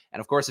fun. And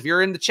of course, if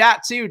you're in the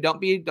chat too, don't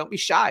be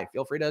shy.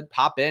 Feel free to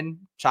hop in,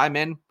 chime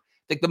in. I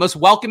think the most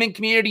welcoming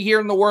community here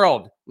in the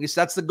world, at least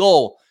that's the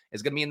goal,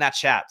 is going to be in that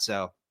chat.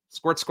 So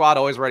Squirt Squad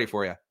always ready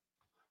for you.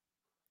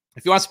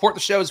 If you want to support the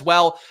show as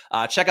well,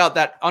 check out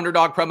that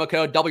Underdog promo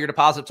code. Double your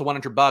deposit to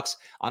 $100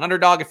 on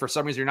Underdog. If for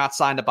some reason you're not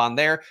signed up on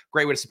there,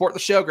 great way to support the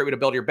show. Great way to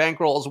build your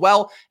bankroll as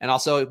well. And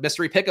also,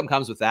 Mystery Pick'em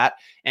comes with that.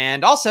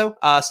 And also,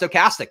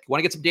 Stokastic. Want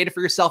to get some data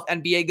for yourself?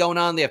 NBA going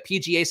on. They have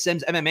PGA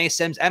Sims, MMA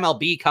Sims,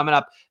 MLB coming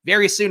up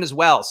very soon as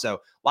well.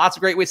 So lots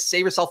of great ways to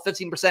save yourself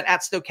 15%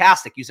 at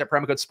Stokastic. Use that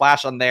promo code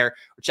SPLASH on there,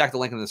 or check the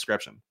link in the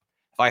description.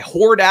 If I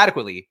hoard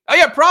adequately. Oh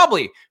yeah,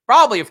 probably,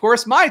 of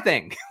course, my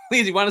thing.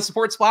 Please, you want to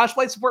support Splash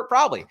Play, support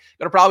Probably.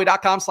 Go to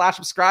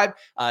probably.com/subscribe.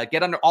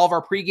 Get under all of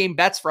our pregame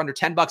bets for under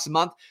 $10 a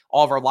month,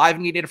 all of our live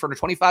media data for under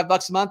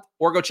 $25 a month,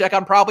 or go check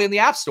out Probably in the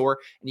App Store,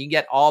 and you can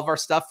get all of our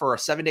stuff for a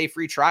 7-day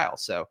free trial.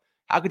 So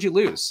how could you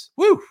lose?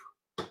 Woo!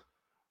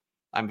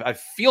 I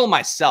feel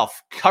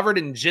myself covered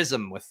in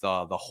jism with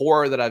the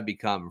horror that I've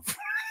become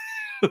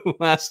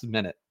last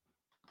minute.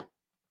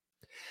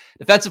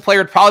 Defensive player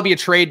would probably be a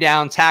trade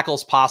down.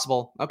 Tackles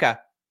possible. Okay.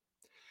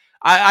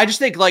 I just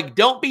think, like,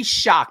 don't be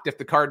shocked if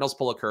the Cardinals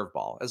pull a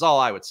curveball, is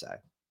all I would say.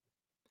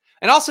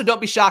 And also,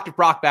 don't be shocked if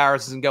Brock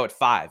Bowers doesn't go at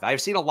 5.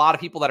 I've seen a lot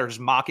of people that are just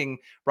mocking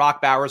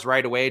Brock Bowers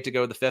right away to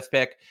go to the 5th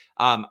pick.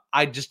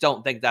 I just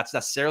don't think that's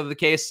necessarily the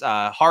case.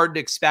 Hard to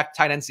expect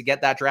tight ends to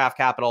get that draft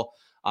capital.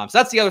 So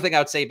that's the other thing I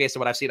would say based on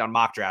what I've seen on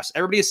mock drafts.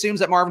 Everybody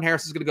assumes that Marvin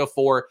Harrison is going to go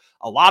 4.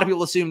 A lot of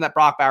people assume that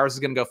Brock Bowers is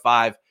going to go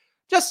 5.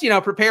 Just,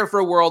 prepare for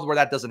a world where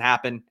that doesn't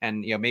happen.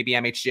 And, maybe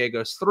MHJ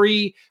goes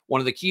 3.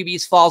 One of the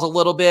QBs falls a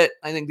little bit.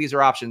 I think these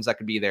are options that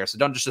could be there. So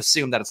don't just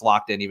assume that it's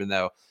locked in, even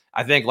though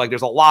I think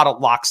there's a lot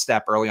of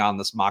lockstep early on in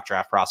this mock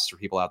draft process for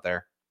people out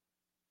there.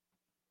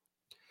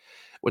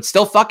 Would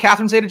still fuck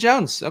Catherine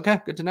Zeta-Jones. Okay,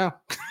 good to know.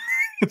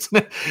 It's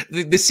the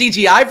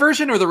CGI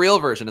version or the real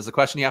version is the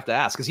question you have to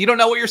ask, because you don't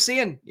know what you're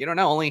seeing. You don't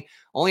know.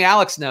 Only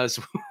Alex knows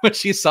what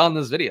she saw in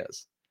those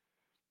videos.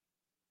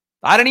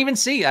 I didn't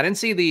see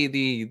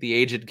the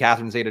aged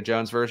Catherine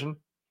Zeta-Jones version.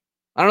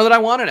 I don't know that I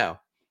want to know.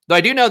 Though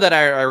I do know that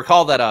I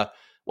recall that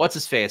what's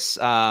his face?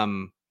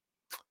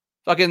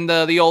 Fucking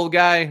the old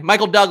guy,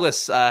 Michael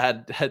Douglas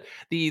had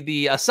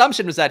the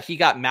assumption was that he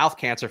got mouth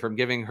cancer from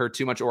giving her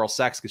too much oral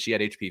sex because she had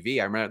HPV.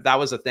 I remember that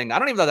was a thing. I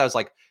don't even know if that was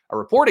like a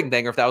reporting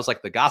thing or if that was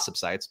like the gossip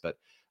sites, but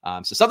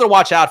so something to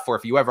watch out for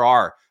if you ever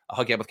are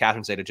hooking up with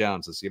Catherine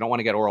Zeta-Jones, is you don't want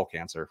to get oral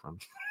cancer from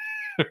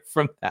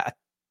that.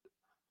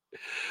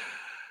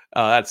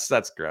 Oh, that's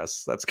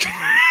gross. That's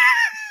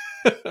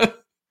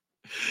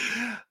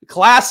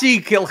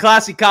classy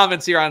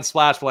comments here on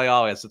Splash Play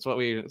always. That's what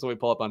we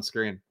pull up on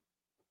screen.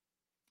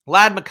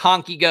 Ladd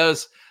McConkey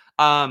goes,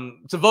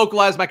 to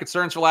vocalize my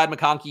concerns for Ladd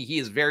McConkey. He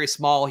is very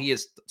small. He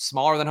is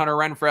smaller than Hunter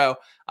Renfrow.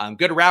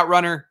 Good route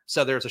runner.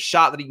 So there's a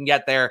shot that he can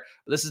get there.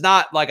 But this is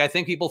not I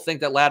think people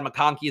think that Ladd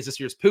McConkey is this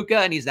year's Puka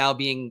and he's now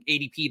being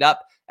ADP'd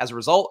up as a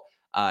result.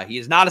 He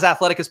is not as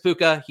athletic as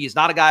Puka. He is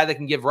not a guy that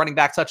can give running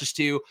back touches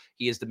to.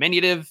 He is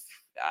diminutive.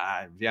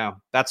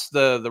 That's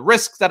the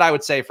risk that I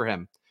would say for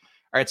him.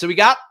 All right, so we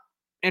got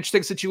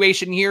interesting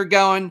situation here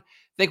going.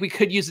 Think we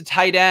could use a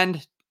tight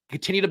end.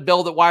 Continue to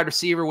build at wide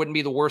receiver wouldn't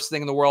be the worst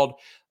thing in the world.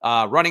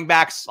 Running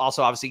backs,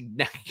 also obviously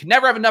you can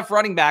never have enough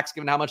running backs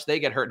given how much they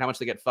get hurt and how much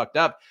they get fucked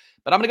up.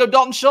 But I'm going to go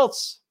Dalton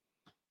Schultz.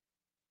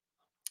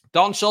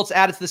 Dalton Schultz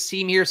added to this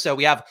team here. So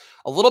we have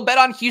a little bet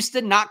on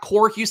Houston, not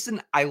core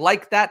Houston. I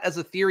like that as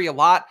a theory a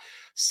lot.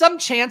 Some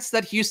chance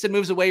that Houston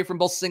moves away from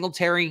both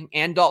Singletary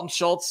and Dalton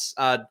Schultz.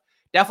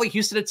 Definitely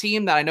Houston, a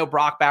team that I know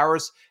Brock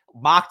Bowers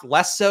mocked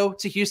less so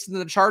to Houston than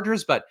the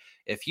Chargers. But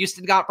if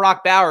Houston got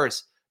Brock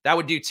Bowers, that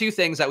would do two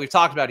things that we've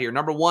talked about here.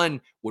 Number one,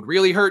 would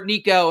really hurt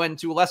Nico and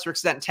to a lesser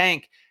extent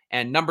Tank.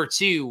 And number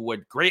two,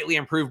 would greatly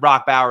improve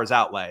Brock Bowers'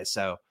 outlay.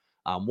 So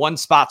one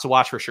spot to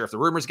watch for sure. If the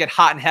rumors get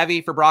hot and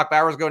heavy for Brock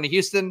Bowers going to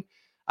Houston,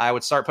 I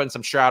would start putting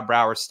some Stroud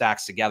Bowers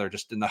stacks together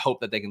just in the hope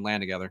that they can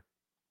land together.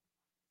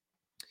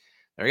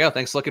 There you go.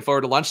 Thanks. Looking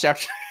forward to lunch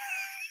after.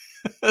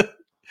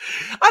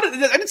 I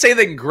didn't say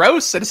anything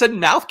gross. I just said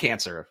mouth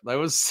cancer. That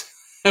was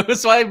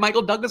why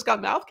Michael Douglas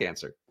got mouth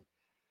cancer.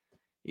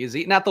 He's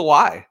eating at the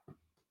Y.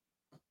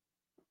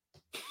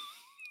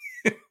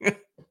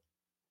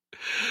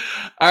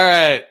 All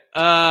right.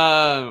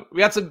 We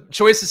got some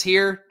choices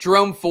here.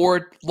 Jerome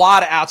Ford. A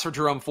lot of outs for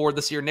Jerome Ford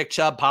this year. Nick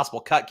Chubb, possible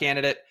cut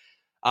candidate.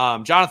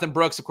 Jonathan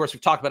Brooks, of course,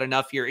 we've talked about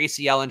enough here.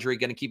 ACL injury,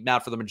 going to keep him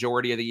out for the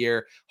majority of the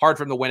year. Hard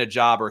for him to win a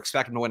job or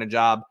expect him to win a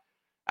job.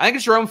 I think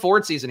it's Jerome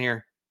Ford season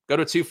here. Go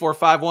to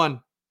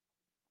 2-4-5-1.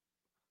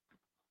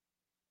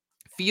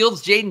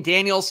 Fields, Jaden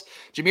Daniels,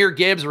 Jahmyr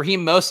Gibbs,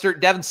 Raheem Mostert,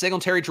 Devin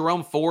Singletary,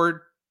 Jerome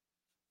Ford,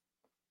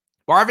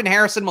 Marvin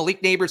Harrison,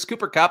 Malik Neighbors,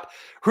 Cooper Kupp,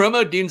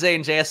 Romo Dunze,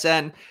 and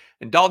JSN,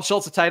 and Dalton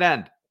Schultz at tight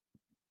end.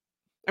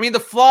 I mean, the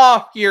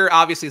flaw here,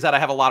 obviously, is that I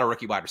have a lot of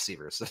rookie wide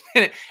receivers.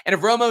 And if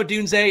Romo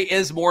Dunze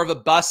is more of a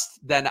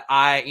bust than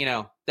I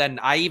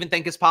even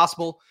think is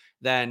possible,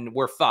 then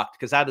we're fucked,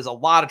 because that is a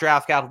lot of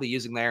draft capital to be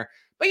using there.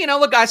 But,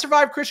 look, I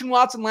survived Christian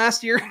Watson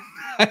last year.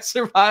 I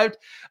survived.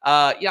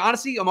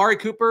 Honestly, Amari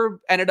Cooper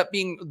ended up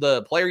being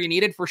the player you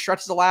needed for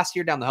stretches of last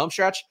year down the home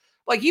stretch.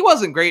 He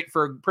wasn't great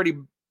for a pretty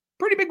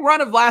big run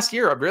of last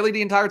year. Really,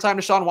 the entire time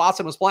Deshaun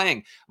Watson was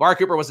playing, Amari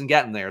Cooper wasn't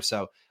getting there.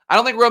 So I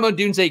don't think Rome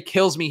Odunze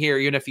kills me here,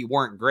 even if he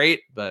weren't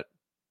great, but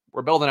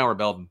we're building how we're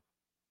building.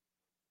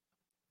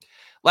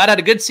 Lad had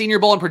a good Senior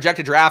Bowl and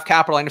projected draft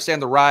capital. I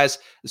understand the rise.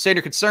 The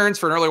standard concerns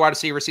for an early wide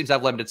receiver seems to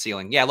have limited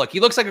ceiling. Yeah, look, he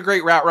looks like a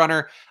great route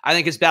runner. I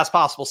think his best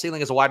possible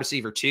ceiling is a wide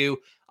receiver too.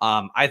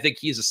 I think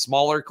he's a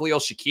smaller Khalil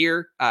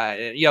Shakir,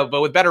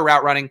 but with better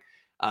route running.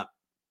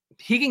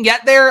 He can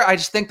get there. I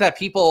just think that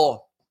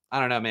people, I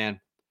don't know, man.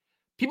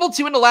 People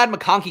too into Ladd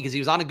McConkey because he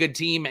was on a good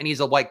team and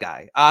he's a white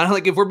guy.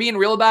 Like if we're being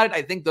real about it,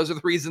 I think those are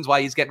the reasons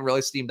why he's getting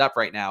really steamed up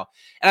right now.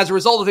 And as a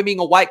result of him being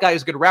a white guy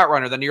who's a good route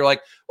runner, then you're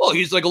like, well,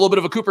 he's like a little bit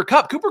of a Cooper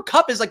Kupp. Cooper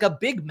Kupp is like a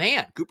big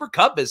man. Cooper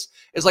Kupp is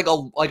like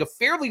a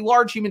fairly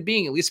large human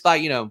being, at least by,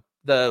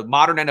 the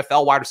modern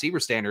NFL wide receiver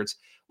standards.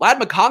 Ladd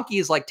McConkey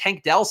is like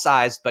Tank Dell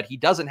sized, but he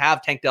doesn't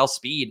have Tank Dell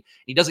speed.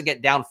 He doesn't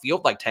get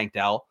downfield like Tank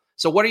Dell.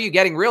 So what are you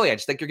getting really? I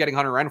just think you're getting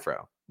Hunter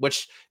Renfrow,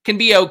 which can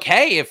be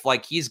okay if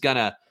like he's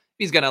gonna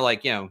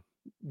like,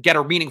 get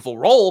a meaningful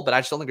role, but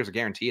I just don't think there's a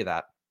guarantee of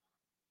that.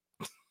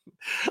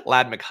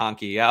 Ladd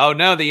McConkey. Oh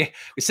no, we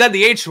said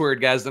the H word,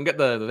 guys. Don't get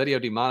the video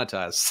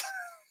demonetized.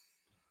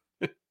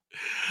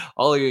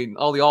 all the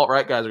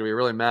alt-right guys are gonna be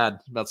really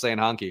mad about saying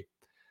honky.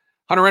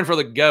 Hunter Renfrow,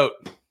 the GOAT,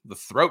 the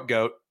throat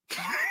goat.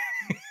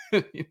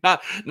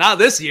 not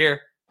this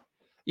year.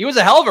 He was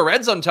a hell of a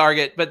red zone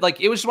target, but like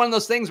it was one of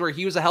those things where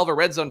he was a hell of a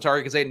red zone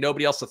target because they had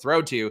nobody else to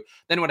throw to.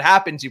 Then what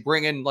happens? You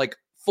bring in like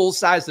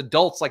full-sized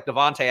adults like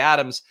Devontae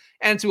Adams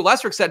and to a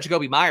lesser extent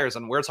Jacoby Myers.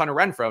 And where's Hunter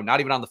Renfrow? Not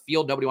even on the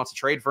field. Nobody wants to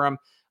trade for him.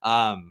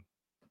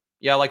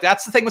 Like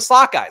that's the thing with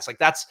slot guys. Like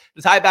that's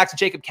the tie back to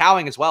Jacob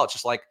Cowing as well. It's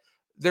just like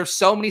there's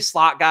so many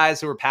slot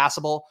guys who are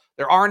passable.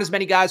 There aren't as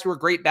many guys who are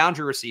great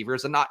boundary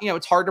receivers, and not,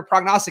 it's hard to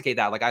prognosticate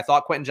that. Like I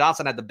thought Quentin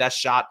Johnson had the best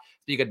shot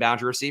to be a good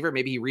boundary receiver.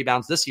 Maybe he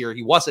rebounds this year.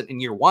 He wasn't in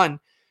year one.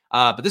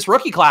 But this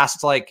rookie class,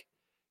 it's like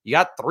you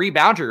got 3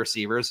 boundary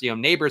receivers.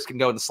 Neighbors can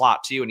go in the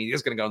slot too, and he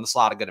is going to go in the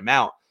slot a good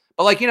amount.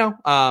 But like,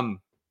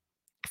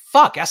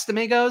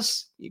 Estime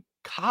goes, you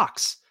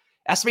cocks.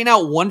 Estime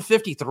now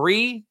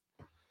 153.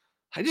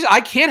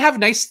 I can't have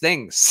nice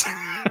things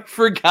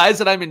for guys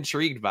that I'm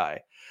intrigued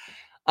by.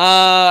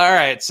 All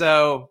right,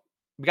 so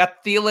we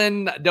got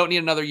Thielen. Don't need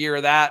another year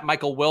of that.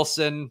 Michael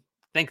Wilson.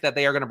 Think that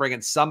they are going to bring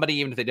in somebody,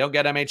 even if they don't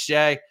get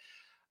MHJ.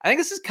 I think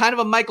this is kind of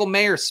a Michael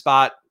Mayer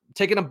spot.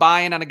 Taking a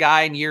buy-in on a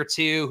guy in year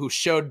 2 who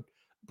showed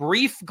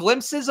brief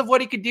glimpses of what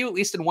he could do, at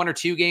least in 1 or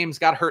 2 games,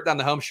 got hurt down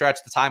the home stretch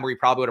at the time where he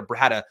probably would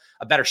have had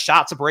a better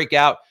shot to break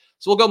out.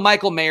 So we'll go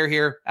Michael Mayer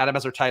here. Adam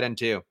as our tight end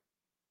too.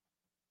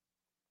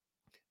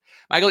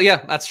 Michael,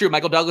 yeah, that's true.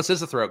 Michael Douglas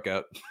is a throat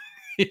goat.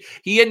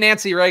 He and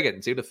Nancy Reagan,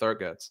 two the throat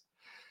goats.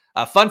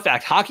 Fun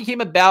fact, hockey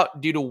came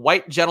about due to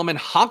white gentlemen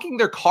honking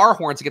their car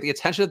horns to get the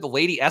attention of the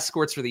lady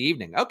escorts for the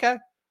evening. Okay.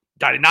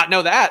 I did not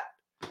know that.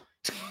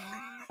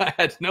 I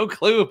had no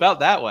clue about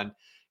that one.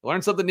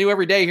 Learn something new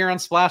every day here on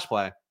Splash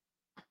Play.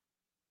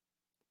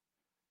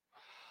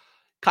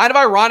 Kind of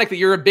ironic that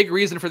you're a big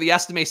reason for the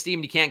Estime steam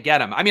and you can't get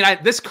him. I mean,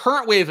 this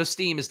current wave of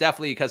steam is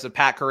definitely because of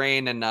Pat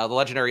Kerrane and the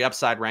legendary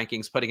upside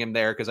rankings putting him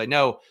there, because I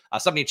know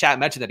somebody in chat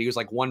mentioned that he was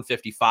like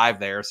 155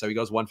 there, so he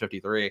goes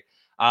 153.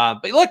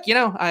 But look,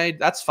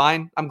 that's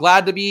fine. I'm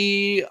glad to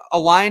be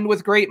aligned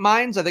with great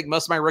minds. I think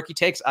most of my rookie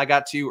takes I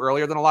got to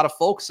earlier than a lot of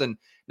folks, and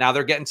now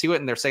they're getting to it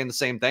and they're saying the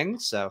same thing.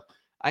 So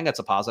I think that's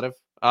a positive.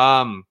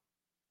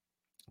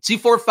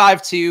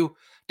 2452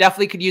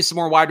 definitely could use some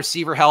more wide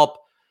receiver help.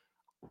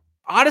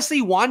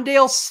 Honestly,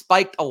 Wan'Dale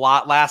spiked a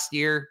lot last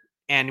year,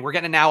 and we're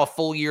getting now a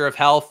full year of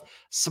health.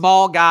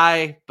 Small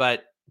guy,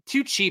 but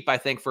too cheap, I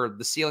think, for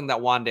the ceiling that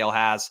Wan'Dale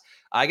has.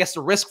 I guess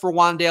the risk for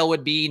Wan'Dale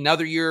would be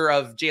another year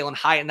of Jalen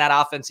Hyatt in that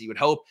offense. You would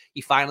hope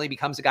he finally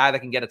becomes a guy that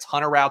can get a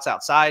ton of routes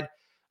outside.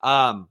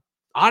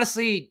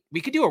 Honestly, we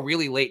could do a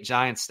really late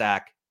Giants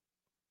stack.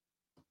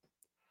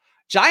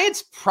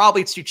 Giants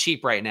probably too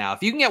cheap right now.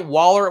 If you can get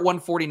Waller at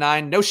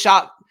 149, no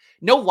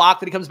lock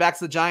that he comes back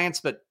to the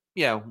Giants, but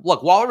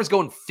look, Waller was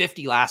going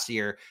 50 last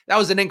year. That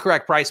was an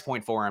incorrect price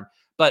point for him.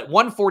 But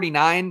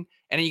 149, and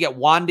then you get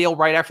Wan'Dale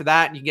right after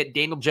that, and you get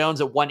Daniel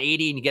Jones at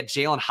 180, and you get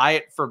Jalen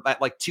Hyatt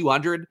at like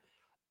 200.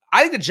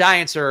 I think the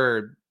Giants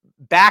are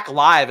back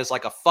live as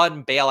like a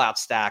fun bailout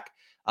stack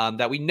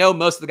that we know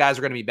most of the guys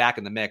are going to be back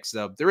in the mix.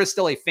 So there is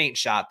still a faint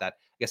shot that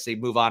I guess they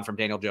move on from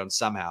Daniel Jones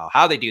somehow.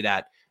 How they do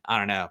that, I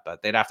don't know,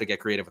 but they'd have to get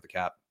creative with the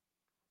cap.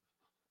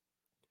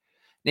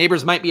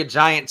 Neighbors might be a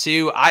giant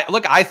too.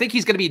 I think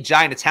he's going to be a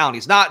giant of talent.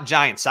 He's not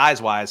giant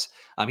size-wise.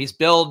 He's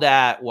billed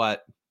at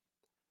what?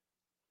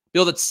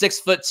 Billed at 6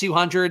 foot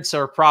 200. So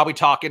we're probably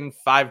talking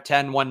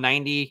 5'10",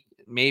 190,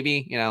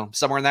 maybe,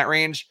 somewhere in that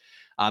range.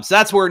 So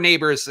that's where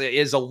Neighbors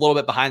is a little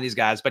bit behind these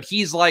guys. But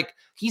he's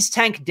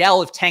Tank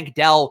Dell if Tank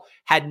Dell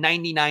had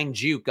 99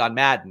 juke on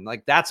Madden.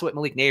 Like that's what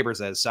Malik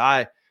Neighbors is. So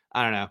I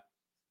don't know.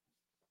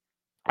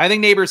 I think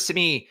Neighbors to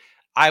me,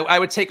 I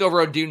would take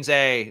over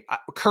Odunze.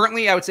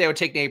 Currently, I would say I would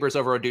take Neighbors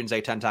over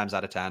Odunze 10 times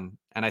out of 10.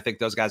 And I think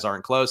those guys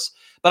aren't close.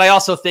 But I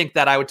also think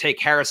that I would take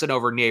Harrison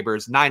over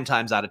Neighbors 9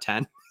 times out of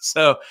 10.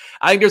 So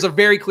I think there's a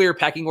very clear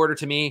pecking order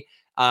to me.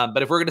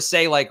 But if we're going to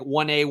say like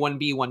 1A,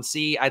 1B,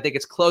 1C, I think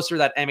it's closer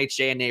that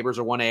MHJ and Neighbors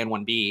are 1A and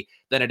 1B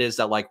than it is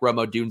that like Rome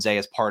Odunze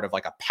is part of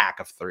like a pack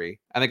of 3.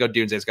 I think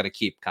Odunze is going to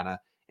keep kind of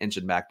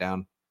inching back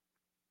down.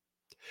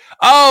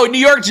 Oh, New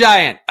York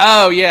Giant.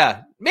 Oh,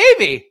 yeah.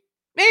 Maybe.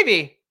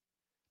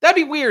 That'd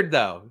be weird,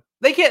 though.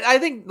 They can't, I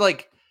think,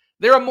 like,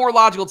 they're a more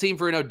logical team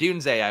for an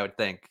Odunze, I would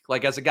think.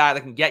 Like, as a guy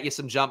that can get you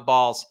some jump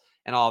balls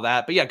and all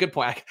that. But yeah, good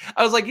point.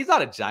 I was like, he's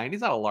not a giant.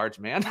 He's not a large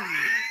man.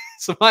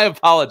 So my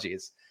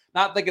apologies.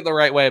 Not thinking the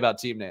right way about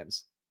team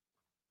names.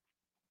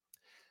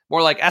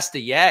 More like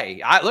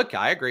Estier.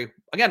 I agree.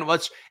 Again,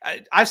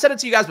 I've said it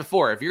to you guys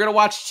before. If you're going to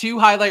watch 2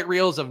 highlight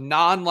reels of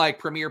non-like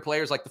premier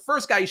players, like the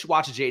first guy you should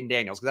watch is Jaden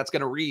Daniels, because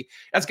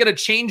that's going to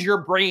change your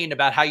brain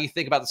about how you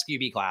think about this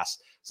QB class.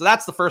 So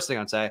that's the first thing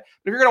I'd say.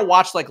 But if you're going to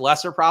watch like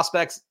lesser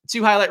prospects,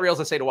 2 highlight reels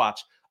I say to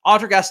watch: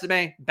 Audric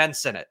Estime, Ben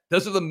Sinnott.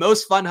 Those are the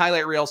most fun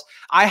highlight reels.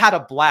 I had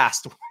a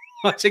blast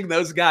watching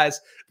those guys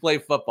play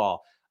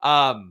football.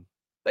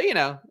 But you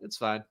know, it's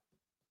fine.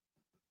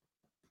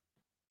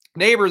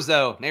 Neighbors,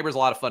 though. Neighbors a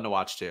lot of fun to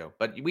watch, too.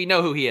 But we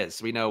know who he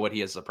is. We know what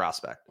he is as a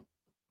prospect.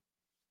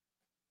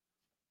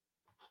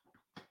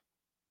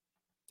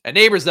 And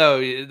Neighbors, though,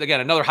 again,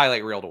 another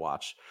highlight reel to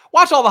watch.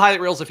 Watch all the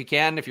highlight reels if you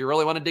can. If you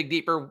really want to dig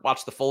deeper,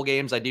 watch the full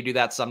games. I do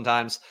that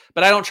sometimes.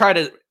 But I don't try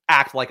to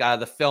act like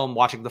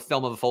watching the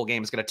film of the full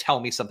game is going to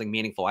tell me something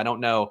meaningful. I don't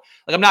know.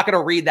 Like, I'm not going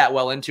to read that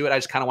well into it. I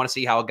just kind of want to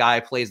see how a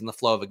guy plays in the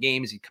flow of a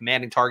game. Is he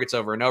commanding targets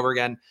over and over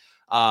again?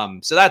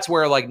 So that's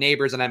where like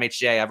Neighbors and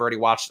MHJ, I've already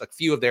watched a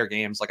few of their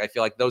games. Like, I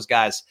feel like those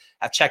guys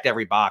have checked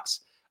every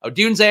box.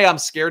 Odunze, I'm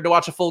scared to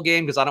watch a full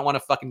game because I don't want to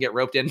fucking get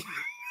roped in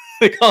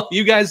like all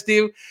you guys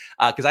do.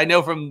 Because I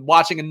know from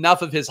watching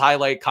enough of his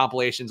highlight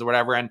compilations or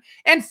whatever,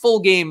 and full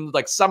game,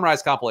 like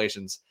summarized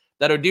compilations,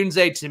 that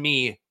Odunze, to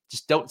me,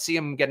 just don't see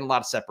him getting a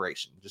lot of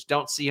separation. Just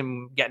don't see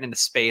him getting into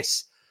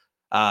space.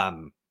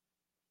 You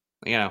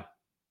know,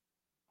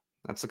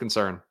 that's the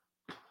concern.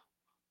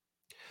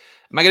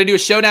 Am I going to do a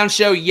showdown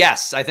show?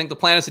 Yes. I think the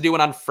plan is to do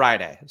one on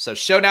Friday. So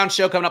showdown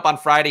show coming up on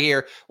Friday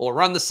here. We'll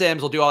run the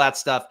sims. We'll do all that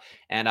stuff.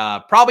 And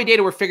probably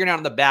data we're figuring out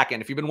on the back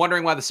end. If you've been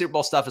wondering why the Super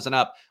Bowl stuff isn't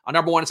up,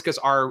 number one, it's because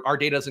our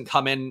data doesn't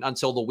come in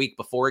until the week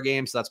before a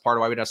game. So that's part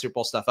of why we don't have Super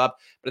Bowl stuff up.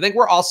 But I think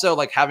we're also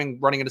like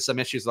running into some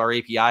issues with our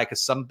API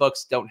because some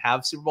books don't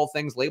have Super Bowl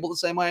things labeled the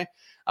same way.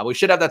 We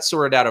should have that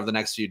sorted out over the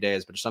next few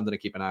days, but just something to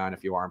keep an eye on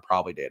if you are on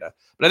probably data.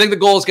 But I think the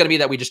goal is going to be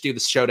that we just do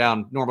this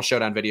normal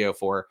showdown video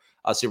for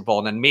Super Bowl,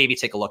 and then maybe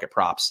take a look at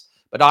props.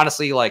 But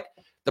honestly, like,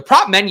 the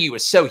prop menu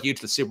is so huge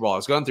for the Super Bowl. I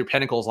was going through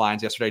Pinnacle's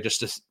lines yesterday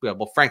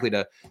frankly,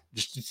 to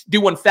just do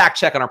one fact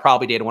check on our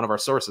probably data, one of our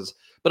sources.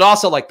 But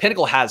also, like,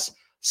 Pinnacle has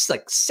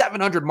like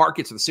 700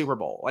 markets for the Super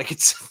Bowl. Like,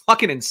 it's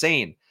fucking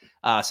insane.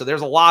 So there's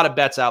a lot of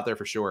bets out there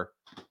for sure.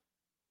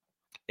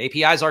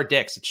 APIs are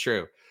dicks. It's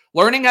true.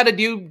 Learning how to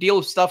deal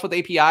with stuff with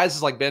APIs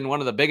has like been one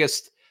of the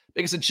biggest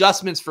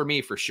adjustments for me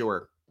for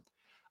sure.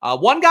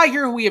 One guy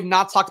here who we have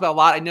not talked about a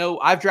lot. I know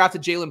I've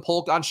drafted Jalen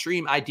Polk on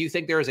stream. I do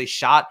think there is a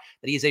shot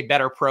that he's a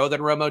better pro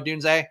than Rome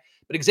Odunze.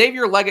 But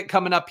Xavier Leggett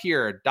coming up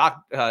here.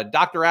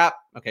 Dr. App.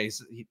 Okay,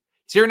 he's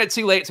hearing it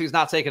too late, so he's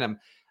not taking him.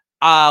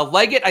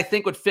 Leggett, I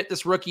think, would fit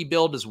this rookie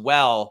build as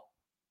well.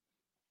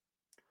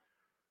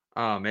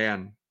 Oh,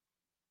 man.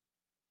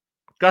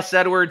 Gus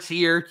Edwards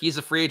here. He's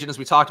a free agent, as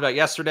we talked about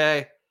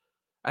yesterday.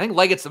 I think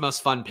Leggett's the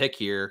most fun pick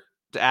here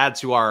to add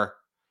to our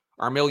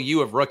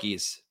milieu of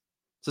rookies.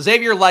 So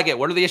Xavier Leggett,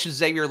 what are the issues with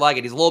Xavier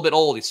Leggett? He's a little bit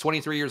old. He's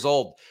 23 years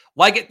old.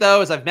 Leggett,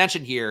 though, as I've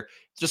mentioned here,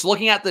 just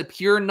looking at the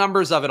pure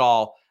numbers of it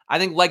all, I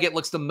think Leggett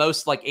looks the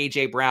most like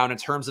A.J. Brown in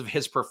terms of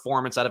his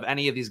performance out of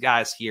any of these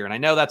guys here. And I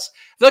know I feel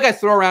like I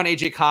throw around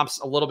A.J.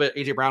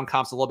 Brown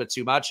comps a little bit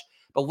too much.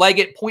 But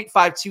Leggett,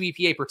 0.52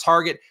 EPA per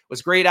target,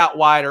 was great out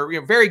wide,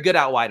 or very good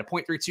out wide, a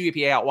 0.32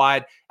 EPA out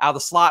wide, out of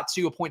the slot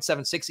to a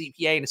 0.76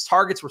 EPA, and his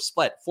targets were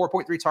split,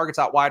 4.3 targets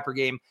out wide per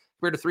game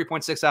compared to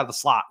 3.6 out of the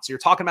slot. So you're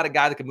talking about a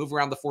guy that can move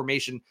around the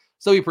formation,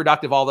 still be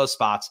productive all those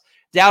spots.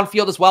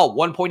 Downfield as well,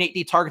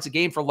 1.8 targets a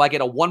game for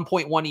Leggett, a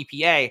 1.1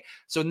 EPA.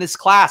 So in this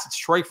class, it's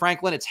Troy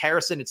Franklin, it's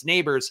Harrison, it's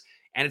Neighbors,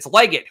 and it's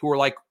Leggett, who are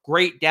like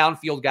great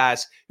downfield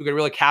guys who can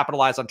really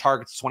capitalize on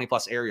targets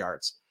 20-plus air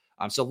yards.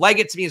 So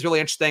Leggett to me is really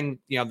interesting.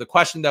 The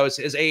question though is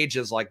his age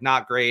is like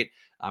not great.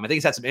 I think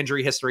he's had some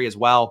injury history as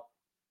well.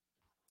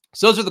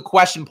 So those are the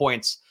question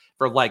points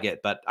for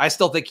Leggett, but I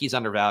still think he's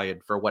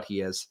undervalued for what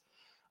he is.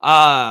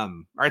 All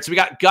right, so we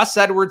got Gus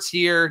Edwards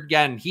here.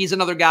 Again, he's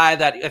another guy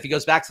that if he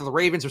goes back to the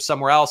Ravens or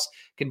somewhere else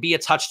can be a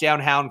touchdown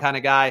hound kind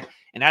of guy.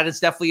 And that is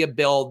definitely a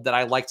build that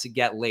I like to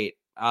get late.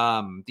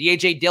 The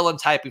A.J. Dillon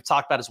type we've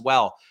talked about as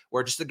well,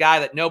 where just a guy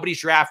that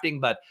nobody's drafting,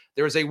 but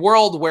there's a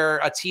world where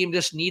a team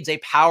just needs a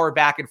power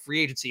back in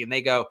free agency and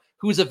they go,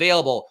 who's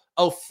available?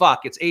 Oh,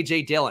 fuck, it's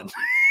A.J. Dillon.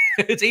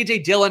 It's A.J.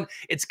 Dillon.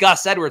 It's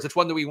Gus Edwards. Which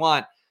one do we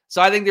want?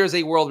 So I think there's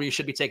a world where you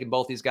should be taking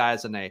both these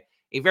guys in a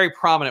very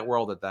prominent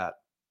world at that.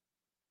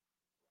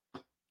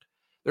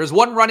 There's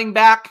one running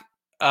back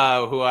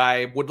who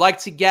I would like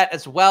to get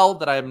as well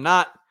that I'm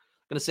not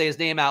going to say his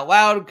name out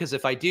loud because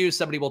if I do,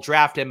 somebody will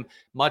draft him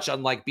much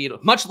like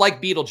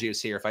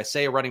Beetlejuice here. If I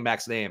say a running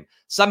back's name,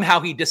 somehow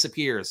he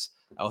disappears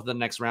within the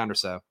next round or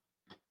so.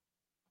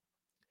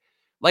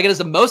 Leggett is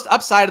the most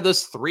upside of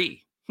those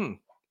three.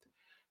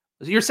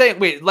 You're saying,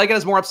 wait, Leggett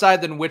has more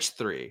upside than which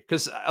three?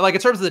 Because like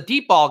in terms of the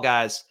deep ball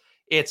guys,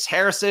 it's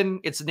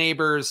Harrison, it's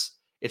Neighbors,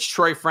 it's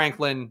Troy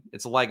Franklin,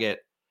 it's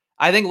Leggett.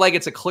 I think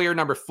Leggett's a clear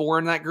number 4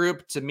 in that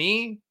group to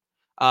me.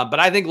 But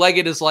I think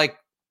Leggett is like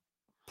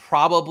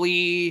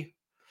probably,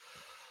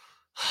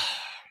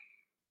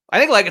 I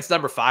think Leggett's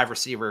number 5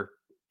 receiver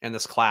in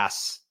this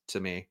class to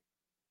me. In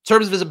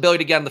terms of his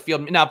ability to get on the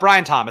field. Now,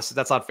 Brian Thomas,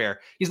 that's not fair.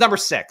 He's number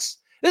 6.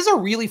 This is a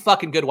really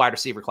fucking good wide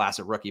receiver class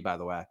at rookie, by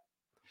the way.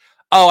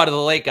 Oh, out of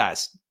the late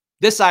guys.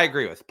 This I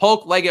agree with.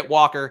 Polk, Leggett,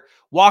 Walker.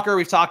 Walker,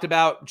 we've talked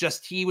about,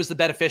 just he was the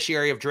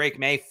beneficiary of Drake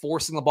May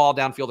forcing the ball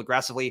downfield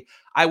aggressively.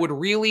 I would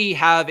really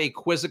have a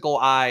quizzical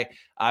eye.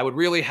 I would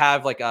really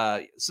have like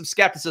some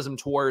skepticism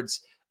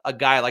towards a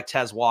guy like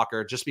Tez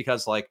Walker, just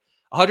because like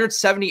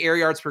 170 air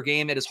yards per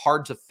game, it is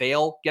hard to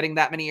fail getting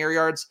that many air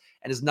yards,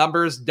 and his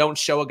numbers don't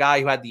show a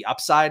guy who had the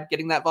upside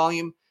getting that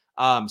volume.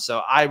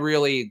 So I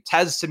really,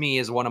 Tez to me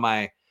is one of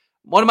my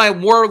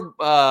more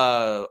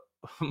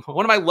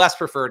one of my less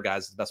preferred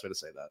guys is the best way to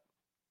say that.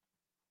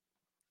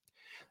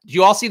 Do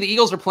you all see the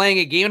Eagles are playing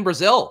a game in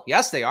Brazil?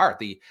 Yes, they are.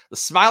 The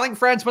Smiling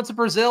Friends went to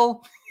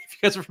Brazil. If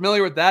you guys are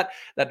familiar with that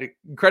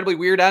incredibly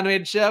weird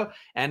animated show.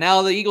 And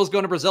now the Eagles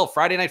going to Brazil,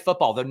 Friday Night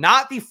Football. They're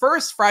not the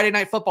first Friday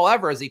Night Football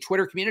ever, as the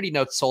Twitter community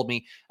notes told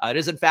me. It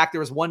is, in fact,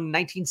 there was one in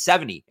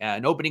 1970,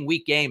 an opening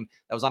week game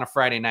that was on a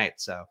Friday night.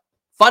 So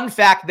fun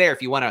fact there,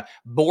 if you want to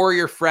bore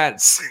your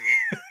friends,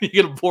 you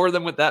can bore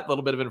them with that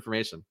little bit of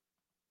information.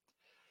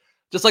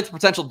 Just like the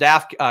potential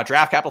draft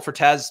capital for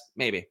Tez,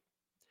 maybe.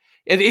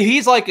 If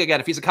he's like, again,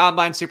 if he's a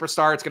combine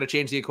superstar, it's going to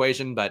change the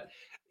equation, but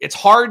it's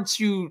hard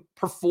to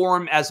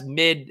perform as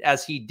mid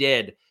as he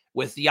did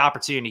with the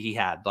opportunity he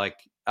had. Like,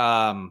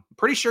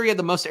 pretty sure he had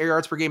the most air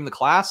yards per game in the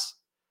class.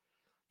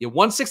 He had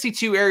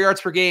 162 air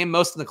yards per game,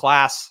 most in the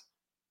class.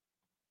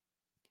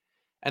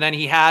 And then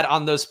he had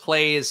on those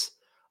plays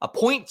a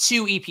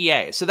 0.2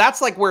 EPA. So that's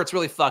like where it's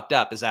really fucked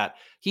up, is that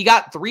he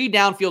got 3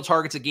 downfield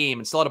targets a game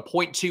and still had a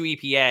 0.2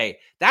 EPA.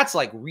 That's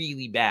like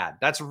really bad.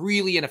 That's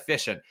really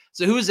inefficient.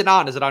 So who's it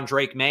on? Is it on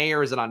Drake May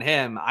or is it on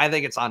him? I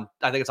think it's on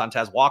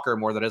Tez Walker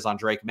more than it is on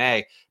Drake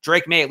May.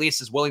 Drake May at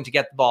least is willing to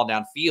get the ball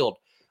downfield.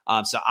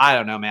 So I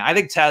don't know, man. I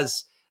think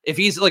Tez, if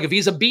he's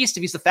a beast,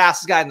 if he's the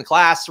fastest guy in the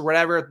class or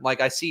whatever,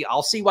 like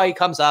I'll see why he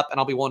comes up and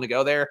I'll be willing to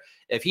go there.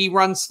 If he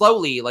runs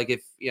slowly, like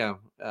if,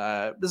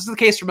 this is the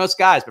case for most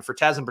guys, but for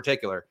Tez in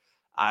particular,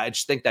 I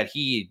just think that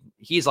he's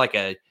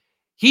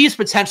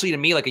potentially to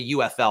me like a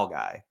UFL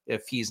guy.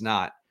 If he's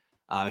not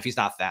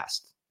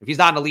fast, if he's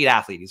not an elite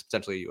athlete, he's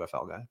potentially a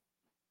UFL guy.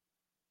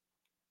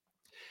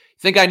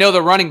 Think I know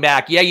the running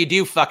back? Yeah, you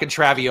do, fucking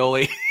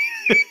Travioli.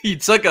 He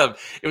took him.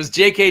 It was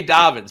J.K.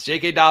 Dobbins.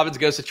 J.K. Dobbins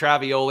goes to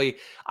Travioli.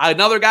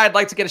 Another guy I'd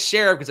like to get a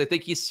share of because I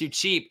think he's too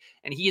cheap.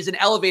 And he is an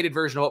elevated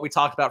version of what we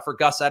talked about for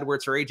Gus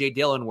Edwards or A.J.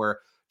 Dillon, where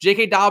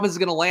J.K. Dobbins is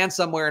going to land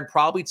somewhere and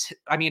probably,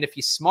 if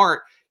he's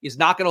smart, he's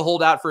not going to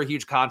hold out for a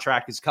huge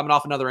contract. He's coming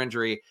off another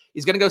injury.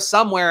 He's going to go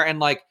somewhere. And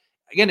like,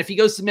 again, if he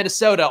goes to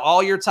Minnesota,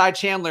 all your Ty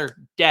Chandler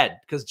dead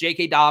because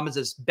J.K. Dobbins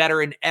is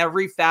better in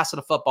every facet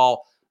of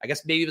football, I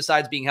guess maybe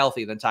besides being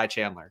healthy, than Ty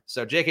Chandler.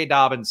 So J.K.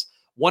 Dobbins,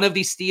 one of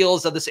the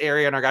steals of this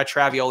area, and our guy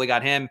Travioli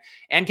got him.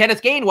 And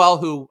Kenneth Gainwell,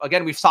 who,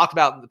 again, we've talked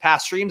about in the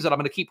past streams, and I'm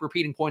going to keep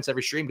repeating points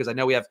every stream because I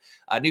know we have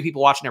new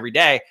people watching every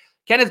day.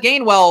 Kenneth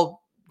Gainwell,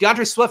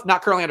 DeAndre Swift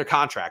not currently under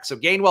contract. So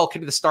Gainwell could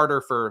be the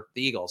starter for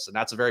the Eagles, and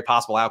that's a very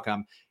possible outcome.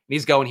 And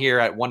he's going here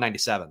at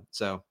 197.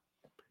 So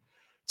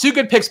 2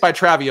 good picks by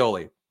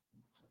Travioli.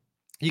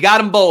 You got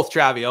them both,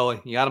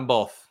 Travioli. You got them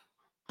both.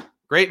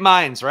 Great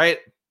minds, right?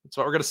 That's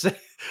what we're going to say.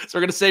 That's what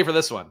we're going to say for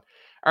this one.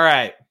 All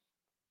right.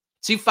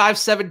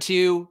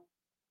 2572.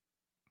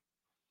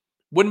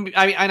 And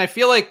I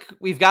feel like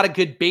we've got a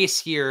good base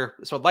here,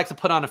 so I'd like to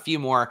put on a few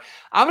more.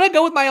 I'm going to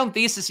go with my own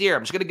thesis here.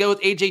 I'm just going to go with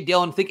A.J.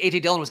 Dillon. I think A.J.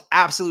 Dillon was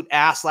absolute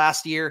ass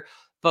last year,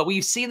 but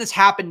we've seen this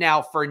happen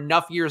now for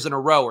enough years in a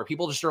row where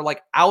people just are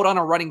like out on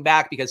a running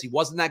back because he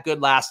wasn't that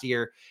good last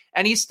year,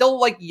 and he's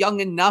still like young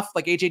enough.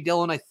 Like A.J.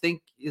 Dillon, I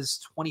think, is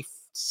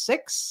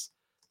 26,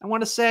 I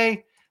want to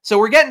say. So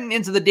we're getting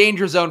into the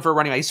danger zone for a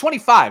running back. He's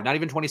 25, not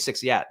even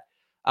 26 yet.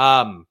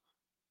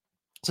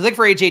 So I think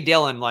for A.J.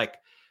 Dillon,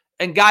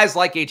 and guys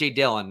like A.J.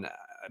 Dillon,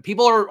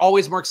 people are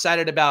always more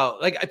excited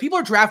about, people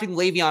are drafting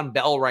Le'Veon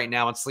Bell right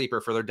now on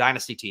Sleeper for their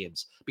dynasty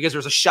teams because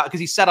there's a shot, because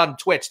he said on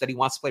Twitch that he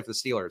wants to play for the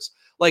Steelers.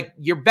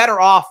 You're better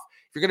off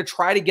if you're going to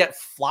try to get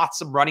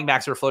flotsam running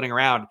backs that are floating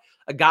around,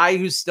 a guy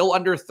who's still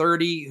under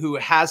 30, who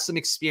has some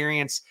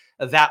experience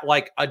that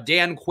a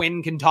Dan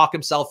Quinn can talk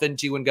himself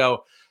into and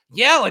go,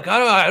 yeah, I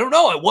don't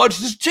know. I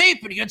watched his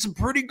tape and he had some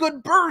pretty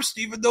good burst,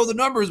 even though the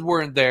numbers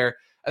weren't there.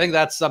 I think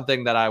that's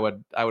something that I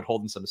would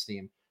hold in some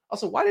esteem.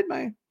 Also, why did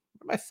my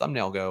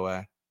thumbnail go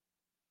away?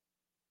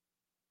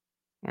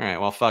 All right,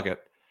 well, fuck it.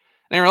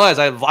 I didn't realize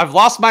I've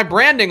lost my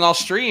branding all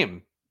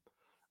stream.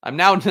 I'm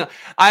now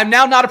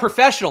not a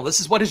professional. This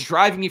is what is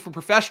driving me from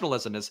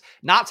professionalism, is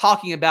not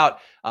talking about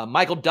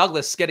Michael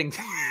Douglas getting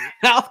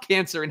mouth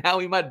cancer and how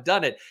he might have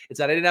done it. It's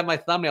that I didn't have my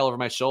thumbnail over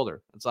my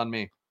shoulder. It's on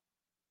me.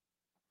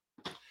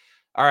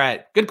 All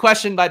right. Good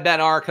question by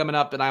Ben R coming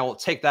up, and I will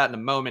take that in a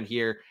moment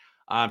here.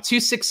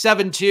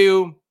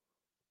 2672.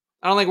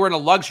 I don't think we're in a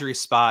luxury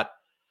spot.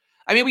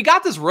 I mean, we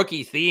got this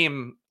rookie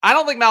theme. I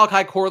don't think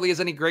Malachi Corley has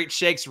any great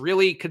shakes.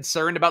 Really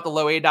concerned about the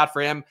low A dot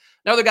for him.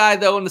 Another guy,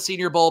 though, in the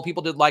Senior Bowl,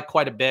 people did like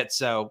quite a bit.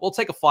 So we'll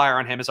take a flyer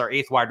on him as our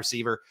 8th wide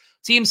receiver.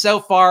 Team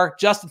so far: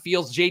 Justin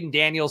Fields, Jaden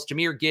Daniels,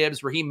 Jahmyr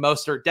Gibbs, Raheem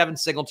Mostert, Devin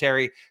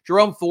Singletary,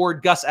 Jerome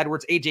Ford, Gus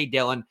Edwards, A.J.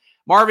 Dillon,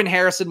 Marvin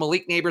Harrison,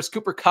 Malik Neighbors,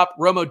 Cooper Kupp,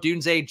 Rome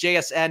Odunze,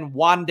 JSN,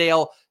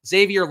 Wandale,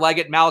 Xavier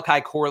Leggett,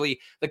 Malachi Corley.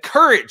 The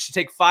courage to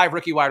take 5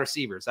 rookie wide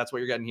receivers. That's what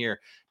you're getting here.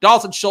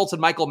 Dalton Schultz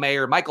and Michael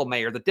Mayer. Michael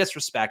Mayer, the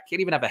disrespect.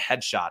 Can't even have a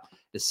headshot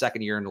his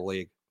second year in the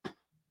league.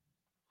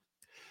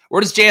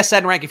 Where does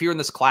JSN rank if you're in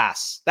this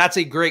class? That's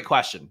a great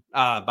question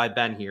by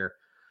Ben here.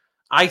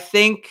 I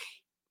think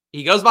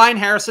he goes behind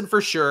Harrison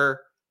for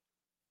sure.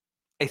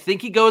 I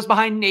think he goes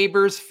behind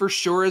Neighbors for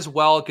sure as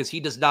well, because he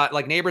does not,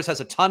 like, Neighbors has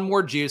a ton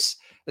more juice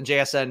than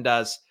JSN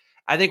does.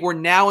 I think we're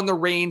now in the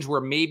range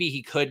where maybe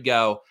he could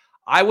go.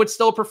 I would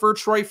still prefer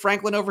Troy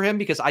Franklin over him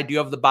because I do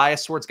have the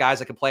bias towards guys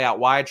that can play out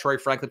wide. Troy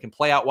Franklin can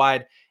play out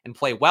wide and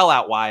play well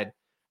out wide.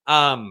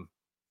 So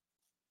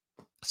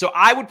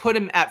I would put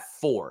him at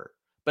 4,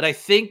 but I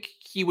think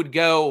he would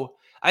go.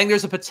 I think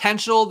there's a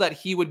potential that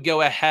he would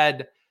go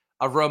ahead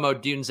of Rome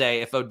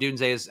Odunze if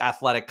Odunze's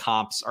athletic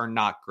comps are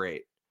not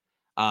great.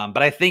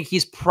 But I think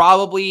he's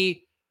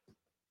probably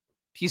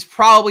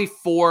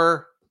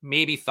 4,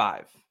 maybe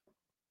 5,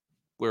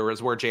 where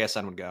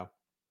JSN would go.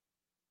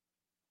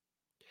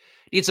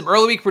 Need some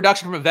early week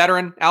production from a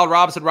veteran. Allen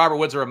Robinson, Robert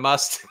Woods are a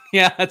must.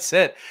 Yeah, that's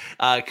it.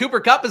 Cooper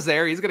Kupp is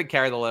there. He's going to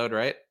carry the load,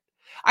 right?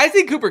 I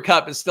think Cooper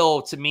Kupp is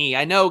still, to me,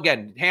 I know,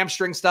 again,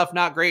 hamstring stuff,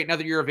 not great.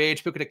 Another year of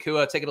age. Puka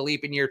Nacua taking a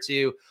leap in year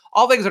 2.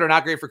 All things that are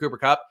not great for Cooper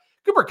Kupp.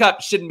 Cooper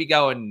Kupp shouldn't be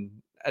going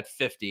at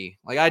 50.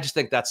 Like, I just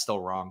think that's still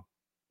wrong.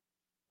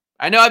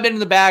 I know I've been in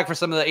the bag for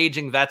some of the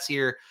aging vets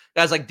here.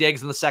 Guys like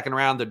Diggs in the second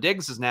round. Though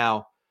Diggs is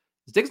now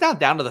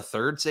down to the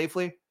 3rd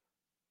safely?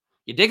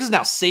 Yeah, Diggs is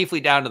now safely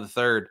down to the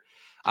 3rd.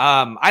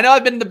 I know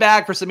I've been in the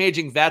bag for some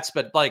aging vets,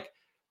 but like,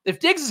 if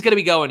Diggs is going to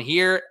be going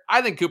here,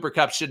 I think Cooper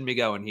Kupp shouldn't be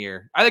going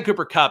here. I think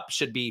Cooper Kupp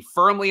should be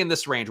firmly in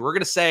this range. We're going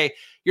to say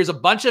here's a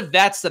bunch of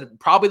vets that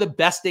probably the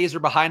best days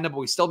are behind them, but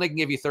we still can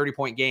give you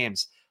 30-point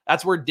games.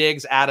 That's where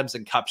Diggs, Adams,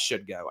 and Kupp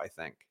should go, I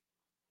think.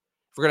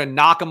 If we're going to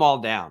knock them all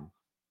down.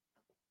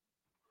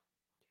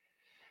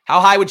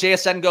 How high would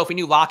JSN go if we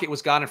knew Lockett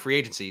was gone in free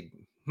agency?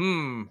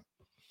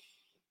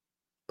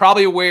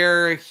 Probably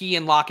where he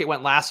and Lockett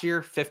went last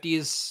year,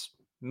 50s,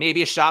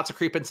 maybe a shot to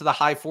creep into the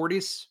high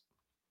 40s.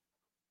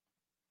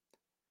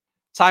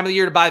 Time of the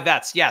year to buy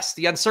vets. Yes,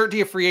 the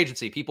uncertainty of free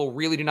agency. People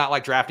really do not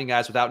like drafting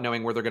guys without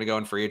knowing where they're going to go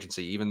in free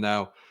agency, even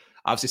though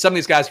obviously some of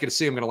these guys you could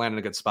assume going to land in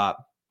a good spot.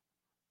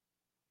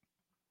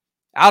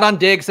 Out on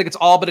Diggs, think it's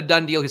all but a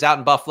done deal. He's out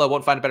in Buffalo,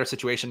 won't find a better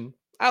situation.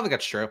 I don't think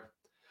that's true.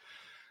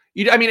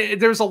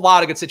 There's a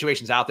lot of good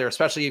situations out there,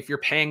 especially if you're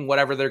paying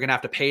whatever they're going to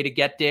have to pay to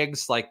get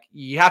Diggs. Like,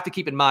 you have to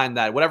keep in mind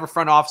that whatever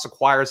front office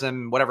acquires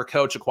him, whatever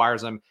coach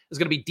acquires him, is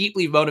going to be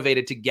deeply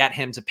motivated to get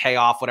him to pay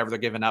off whatever they're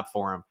giving up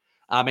for him.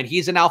 And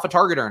he's an alpha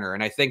target earner.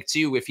 And I think,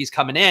 too, if he's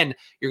coming in,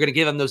 you're going to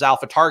give him those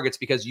alpha targets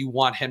because you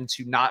want him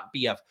to not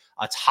be a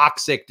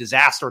toxic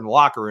disaster in the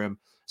locker room.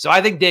 So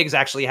I think Diggs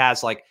actually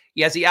has,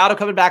 is he out of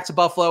coming back to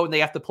Buffalo and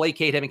they have to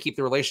placate him and keep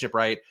the relationship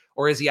right?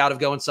 Or is he out of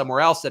going somewhere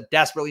else that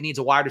desperately needs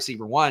a wide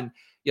receiver one?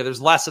 Yeah,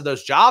 there's less of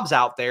those jobs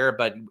out there,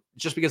 but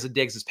just because of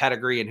Diggs'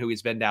 pedigree and who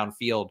he's been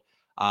downfield.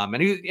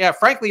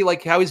 Frankly,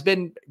 how he's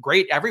been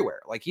great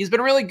everywhere. Like, he's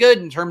been really good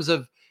in terms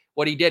of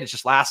what he did. It's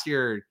just last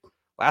year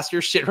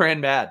shit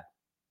ran bad.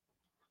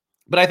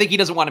 But I think he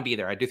doesn't want to be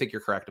there. I do think you're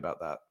correct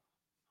about that.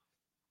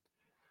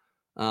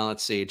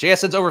 Let's see.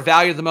 JSN's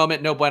overvalued at the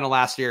moment. No bueno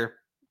last year.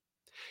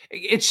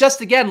 It's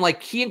just, again,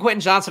 he and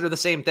Quentin Johnson are the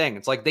same thing.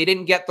 It's like they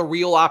didn't get the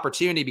real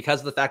opportunity because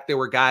of the fact there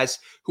were guys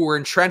who were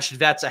entrenched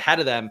vets ahead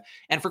of them.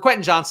 And for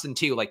Quentin Johnson,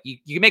 too,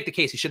 you can make the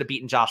case he should have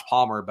beaten Josh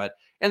Palmer. But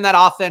in that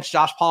offense,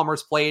 Josh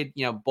Palmer's played,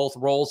 both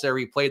roles there.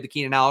 He played the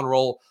Keenan Allen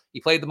role.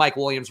 He played the Mike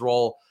Williams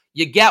role.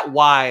 You get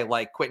why,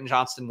 Quentin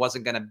Johnston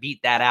wasn't going to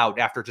beat that out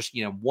after just,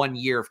 1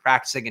 year of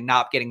practicing and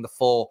not getting the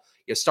full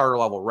starter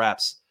level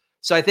reps.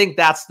 So I think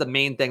that's the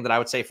main thing that I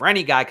would say for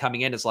any guy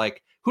coming in is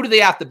who do they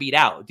have to beat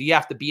out? Do you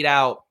have to beat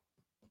out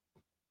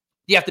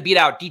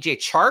DJ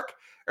Chark,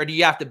 or do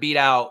you have to beat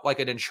out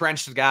an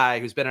entrenched guy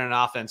who's been in an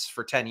offense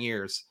for 10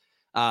 years?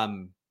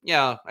 I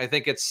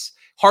think it's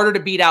harder to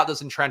beat out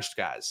those entrenched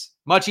guys.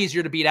 Much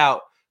easier to beat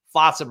out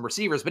flotsam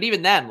receivers. But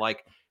even then,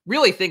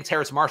 really think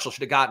Terrace Marshall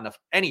should have gotten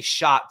any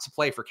shot to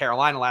play for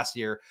Carolina last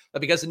year.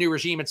 But because the new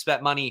regime had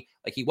spent money,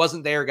 he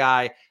wasn't their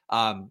guy.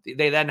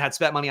 They then had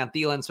spent money on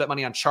Thielen, spent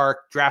money on Chark,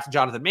 drafted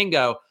Jonathan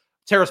Mingo.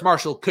 Terrace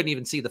Marshall couldn't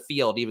even see the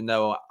field, even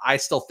though I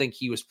still think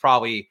he was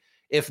probably,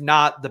 if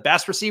not the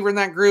best receiver in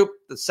that group,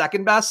 the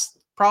second best,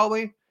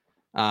 probably.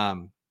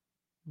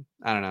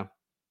 I don't know.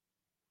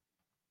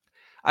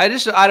 I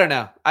don't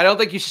know. I don't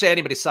think you should say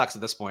anybody sucks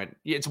at this point.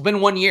 It's been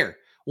 1 year.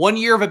 1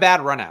 year of a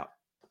bad run out.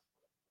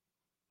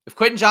 If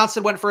Quentin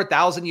Johnston went for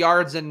 1,000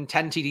 yards and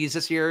 10 TDs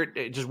this year,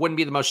 it just wouldn't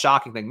be the most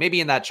shocking thing.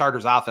 Maybe in that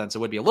Chargers offense, it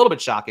would be a little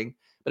bit shocking,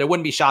 but it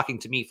wouldn't be shocking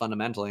to me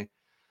fundamentally.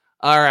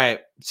 All right.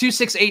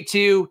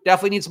 2682.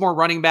 Definitely needs more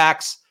running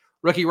backs.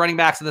 Rookie running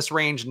backs in this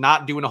range,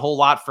 not doing a whole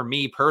lot for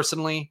me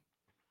personally.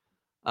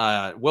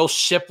 Will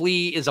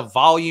Shipley is a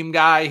volume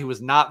guy who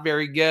is not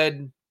very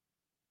good.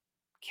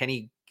 Can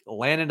he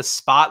land in a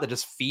spot that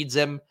just feeds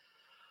him?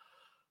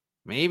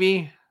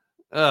 Maybe.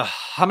 I'm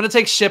going to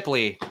take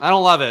Shipley. I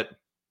don't love it.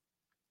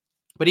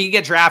 But he can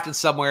get drafted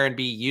somewhere and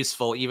be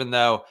useful, even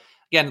though,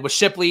 again, with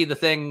Shipley, the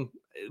thing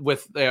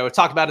with, we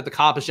talked about it, the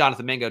comp is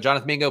Jonathan Mingo.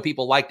 Jonathan Mingo,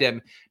 people liked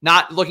him.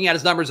 Not looking at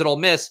his numbers at Ole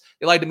Miss,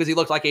 they liked him because he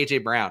looked like A.J.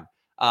 Brown.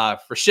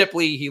 For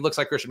Shipley, he looks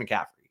like Christian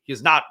McCaffrey.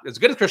 He's not as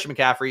good as Christian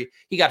McCaffrey.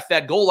 He got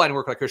fed goal line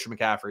work like Christian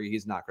McCaffrey.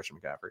 He's not Christian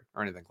McCaffrey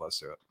or anything close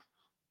to it.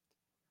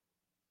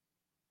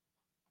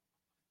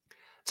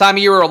 Time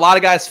of year where a lot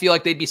of guys feel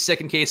like they'd be sick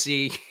in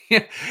KC.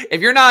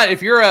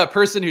 If you're a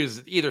person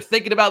who's either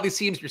thinking about these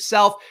teams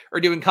yourself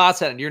or doing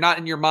content and you're not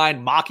in your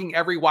mind mocking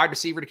every wide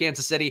receiver to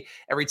Kansas City,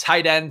 every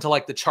tight end to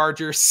like the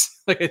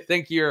Chargers, like I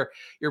think you're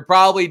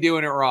probably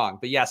doing it wrong.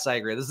 But yes, I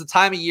agree. This is the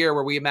time of year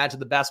where we imagine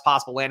the best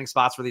possible landing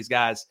spots for these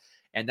guys,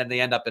 and then they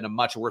end up in a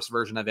much worse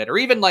version of it. Or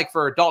even like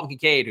for Dalton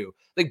Kincaid, who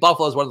I think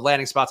Buffalo is one of the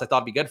landing spots I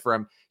thought would be good for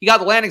him. He got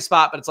the landing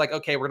spot, but it's like,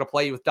 okay, we're going to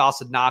play you with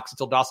Dawson Knox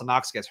until Dawson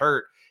Knox gets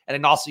hurt. And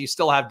then also you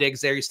still have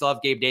Diggs there. You still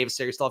have Gabe Davis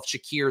there. You still have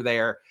Shakir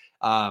there.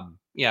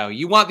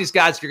 You want these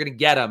guys, if you're going to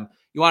get them,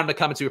 you want them to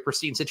come into a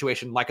pristine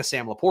situation like a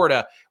Sam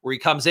Laporta, where he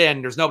comes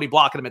in, there's nobody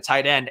blocking him at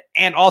tight end,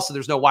 and also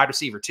there's no wide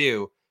receiver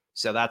too.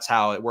 So that's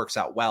how it works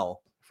out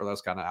well for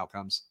those kind of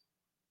outcomes.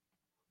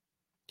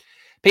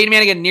 Peyton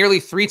Manning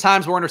nearly 3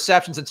 times more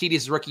interceptions than TDs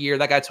his rookie year.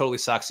 That guy totally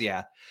sucks.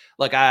 Yeah.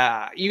 Like,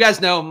 you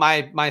guys know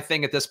my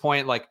thing at this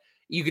point. Like,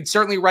 you could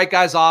certainly write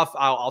guys off.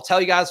 I'll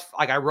tell you guys,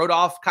 like, I wrote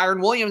off Kyron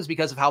Williams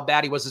because of how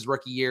bad he was his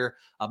rookie year.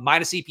 A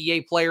minus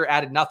EPA player,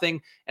 added nothing.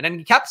 And then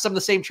he kept some of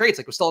the same traits.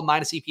 Like, was still a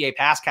minus EPA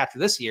pass catcher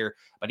this year,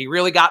 but he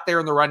really got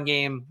there in the run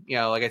game.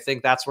 Like, I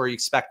think that's where you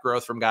expect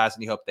growth from guys,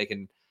 and you hope they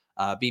can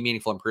be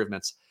meaningful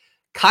improvements.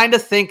 Kind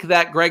of think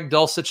that Greg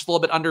Dulcich is a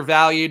little bit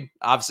undervalued.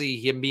 Obviously,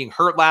 him being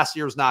hurt last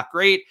year was not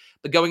great,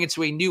 but going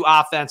into a new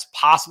offense,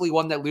 possibly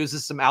one that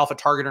loses some alpha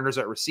target earners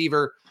at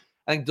receiver,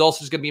 I think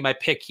Dulcich is going to be my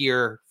pick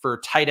here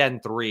for tight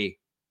end 3.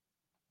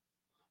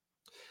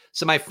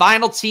 So my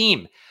final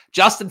team,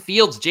 Justin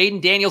Fields,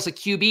 Jaden Daniels at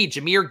QB,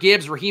 Jahmyr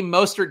Gibbs, Raheem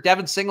Mostert,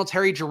 Devin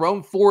Singletary,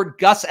 Jerome Ford,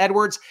 Gus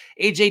Edwards,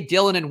 A.J.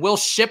 Dillon, and Will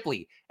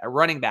Shipley at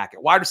running back.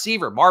 At wide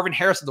receiver, Marvin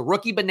Harrison, the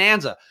rookie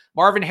bonanza,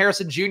 Marvin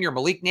Harrison Jr.,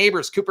 Malik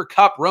Neighbors, Cooper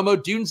Kupp, Romo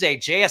Dunze,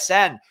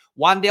 JSN,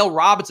 Wan'Dale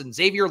Robinson,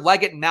 Xavier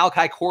Leggett, and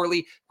Malachi Corley.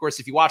 Of course,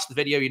 if you watch the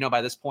video, you know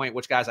by this point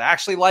which guys I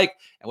actually like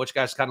and which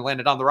guys kind of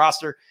landed on the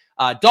roster.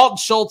 Dalton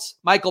Schultz,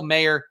 Michael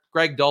Mayer,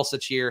 Greg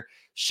Dulcich here.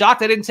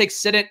 Shocked I didn't take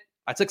Sinnott.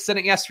 I took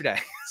Sinnott yesterday.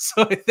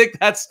 So I think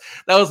that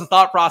was the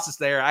thought process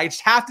there. I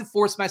just have to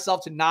force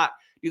myself to not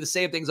do the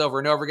same things over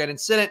and over again. And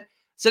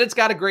Sinnott's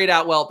got a great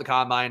out well at the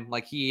combine.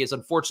 Like, he is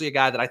unfortunately a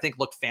guy that I think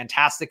looked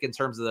fantastic in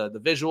terms of the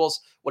visuals,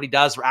 what he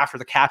does after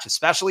the catch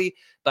especially,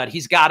 but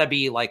he's got to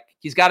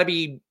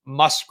be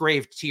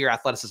Musgrave tier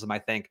athleticism, I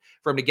think,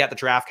 for him to get the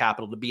draft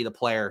capital to be the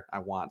player I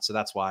want. So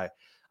that's why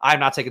I'm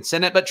not taking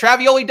Sinnott, but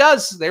Travioli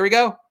does. There we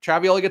go.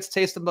 Travioli gets a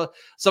taste of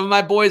some of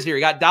my boys here.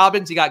 You got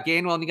Dobbins, you got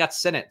Gainwell, and you got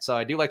Sinnott. So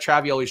I do like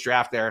Travioli's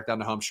draft there down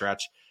the home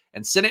stretch.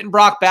 And Sinnott and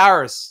Brock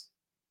Bowers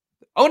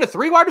own a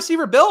 3 wide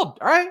receiver build.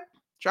 All right.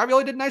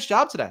 Travioli did a nice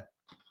job today.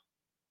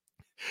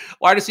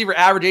 Wide receiver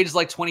average age is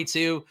like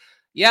 22.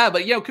 Yeah,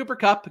 but Cooper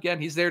Kupp, again,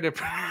 he's there to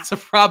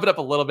prop it up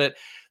a little bit.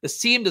 This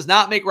team does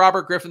not make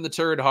Robert Griffin the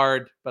turd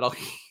hard, but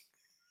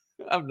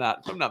I'm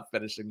not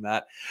finishing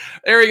that.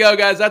 There we go,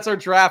 guys. That's our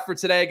draft for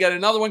today. Got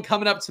another one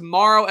coming up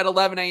tomorrow at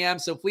 11 a.m.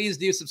 So please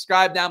do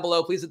subscribe down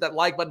below. Please hit that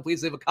like button.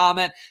 Please leave a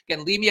comment.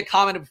 Again, leave me a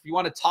comment if you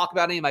want to talk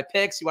about any of my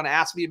picks. You want to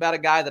ask me about a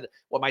guy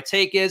what my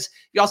take is.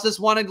 You also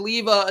just want to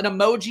leave an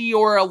emoji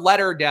or a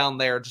letter down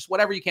there. Just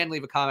whatever you can,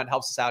 leave a comment.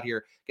 Helps us out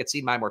here. Get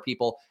seen by more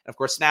people. And of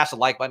course, smash the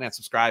like button and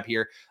subscribe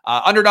here.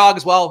 Underdog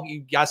as well.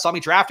 You guys saw me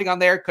drafting on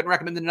there. Couldn't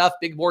recommend it enough.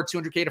 Big board,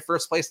 200K to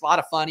first place. A lot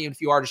of fun, even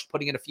if you are just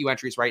putting in a few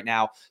entries right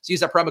now. So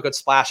use that promo code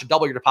SPLASH and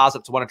double your deposit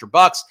up to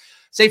 $100.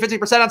 Save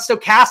 15% on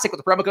Stochastic with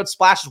the promo code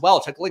SPLASH as well.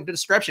 Check the link in the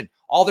description.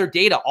 All their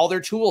data, all their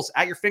tools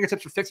at your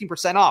fingertips for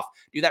 15% off.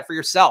 Do that for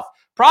yourself.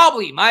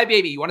 Probably, my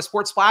baby. You want to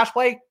support Splash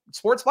Play?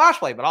 Support Splash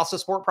Play, but also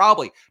support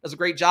Probably. Does a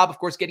great job, of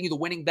course, getting you the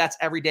winning bets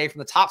every day from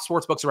the top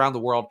sports books around the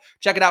world.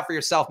 Check it out for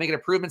yourself. Making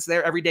improvements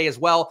there every day as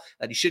well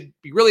that you should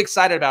be really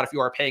excited about if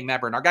you are a paying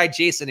member. And our guy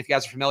Jason, if you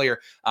guys are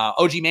familiar,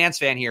 OG Mans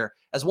fan here,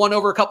 has won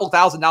over a couple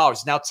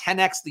 $1,000. Now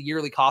 10x the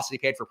yearly cost that he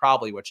paid for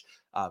Probably, which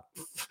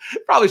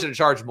probably should have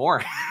charged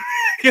more.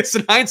 It's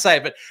in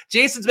hindsight, but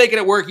Jason's making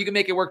it work. You can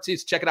make it work too.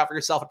 So check it out for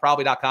yourself at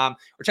probably.com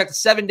or check the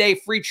 7-day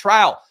free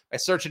trial by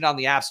searching it on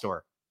the App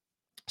Store.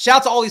 Shout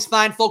out to all these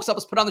fine folks help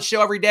us put on the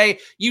show every day.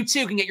 You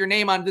too can get your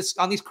name on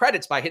these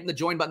credits by hitting the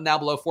join button down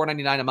below,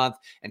 $4.99 a month,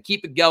 and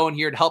keep it going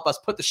here to help us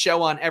put the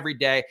show on every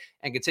day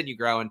and continue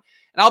growing.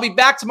 And I'll be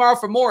back tomorrow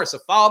for more. So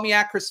follow me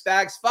at Chris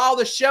Spags, follow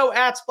the show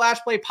at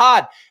Splash Play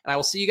Pod, and I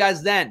will see you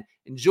guys then.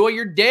 Enjoy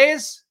your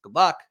days. Good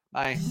luck.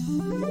 Bye.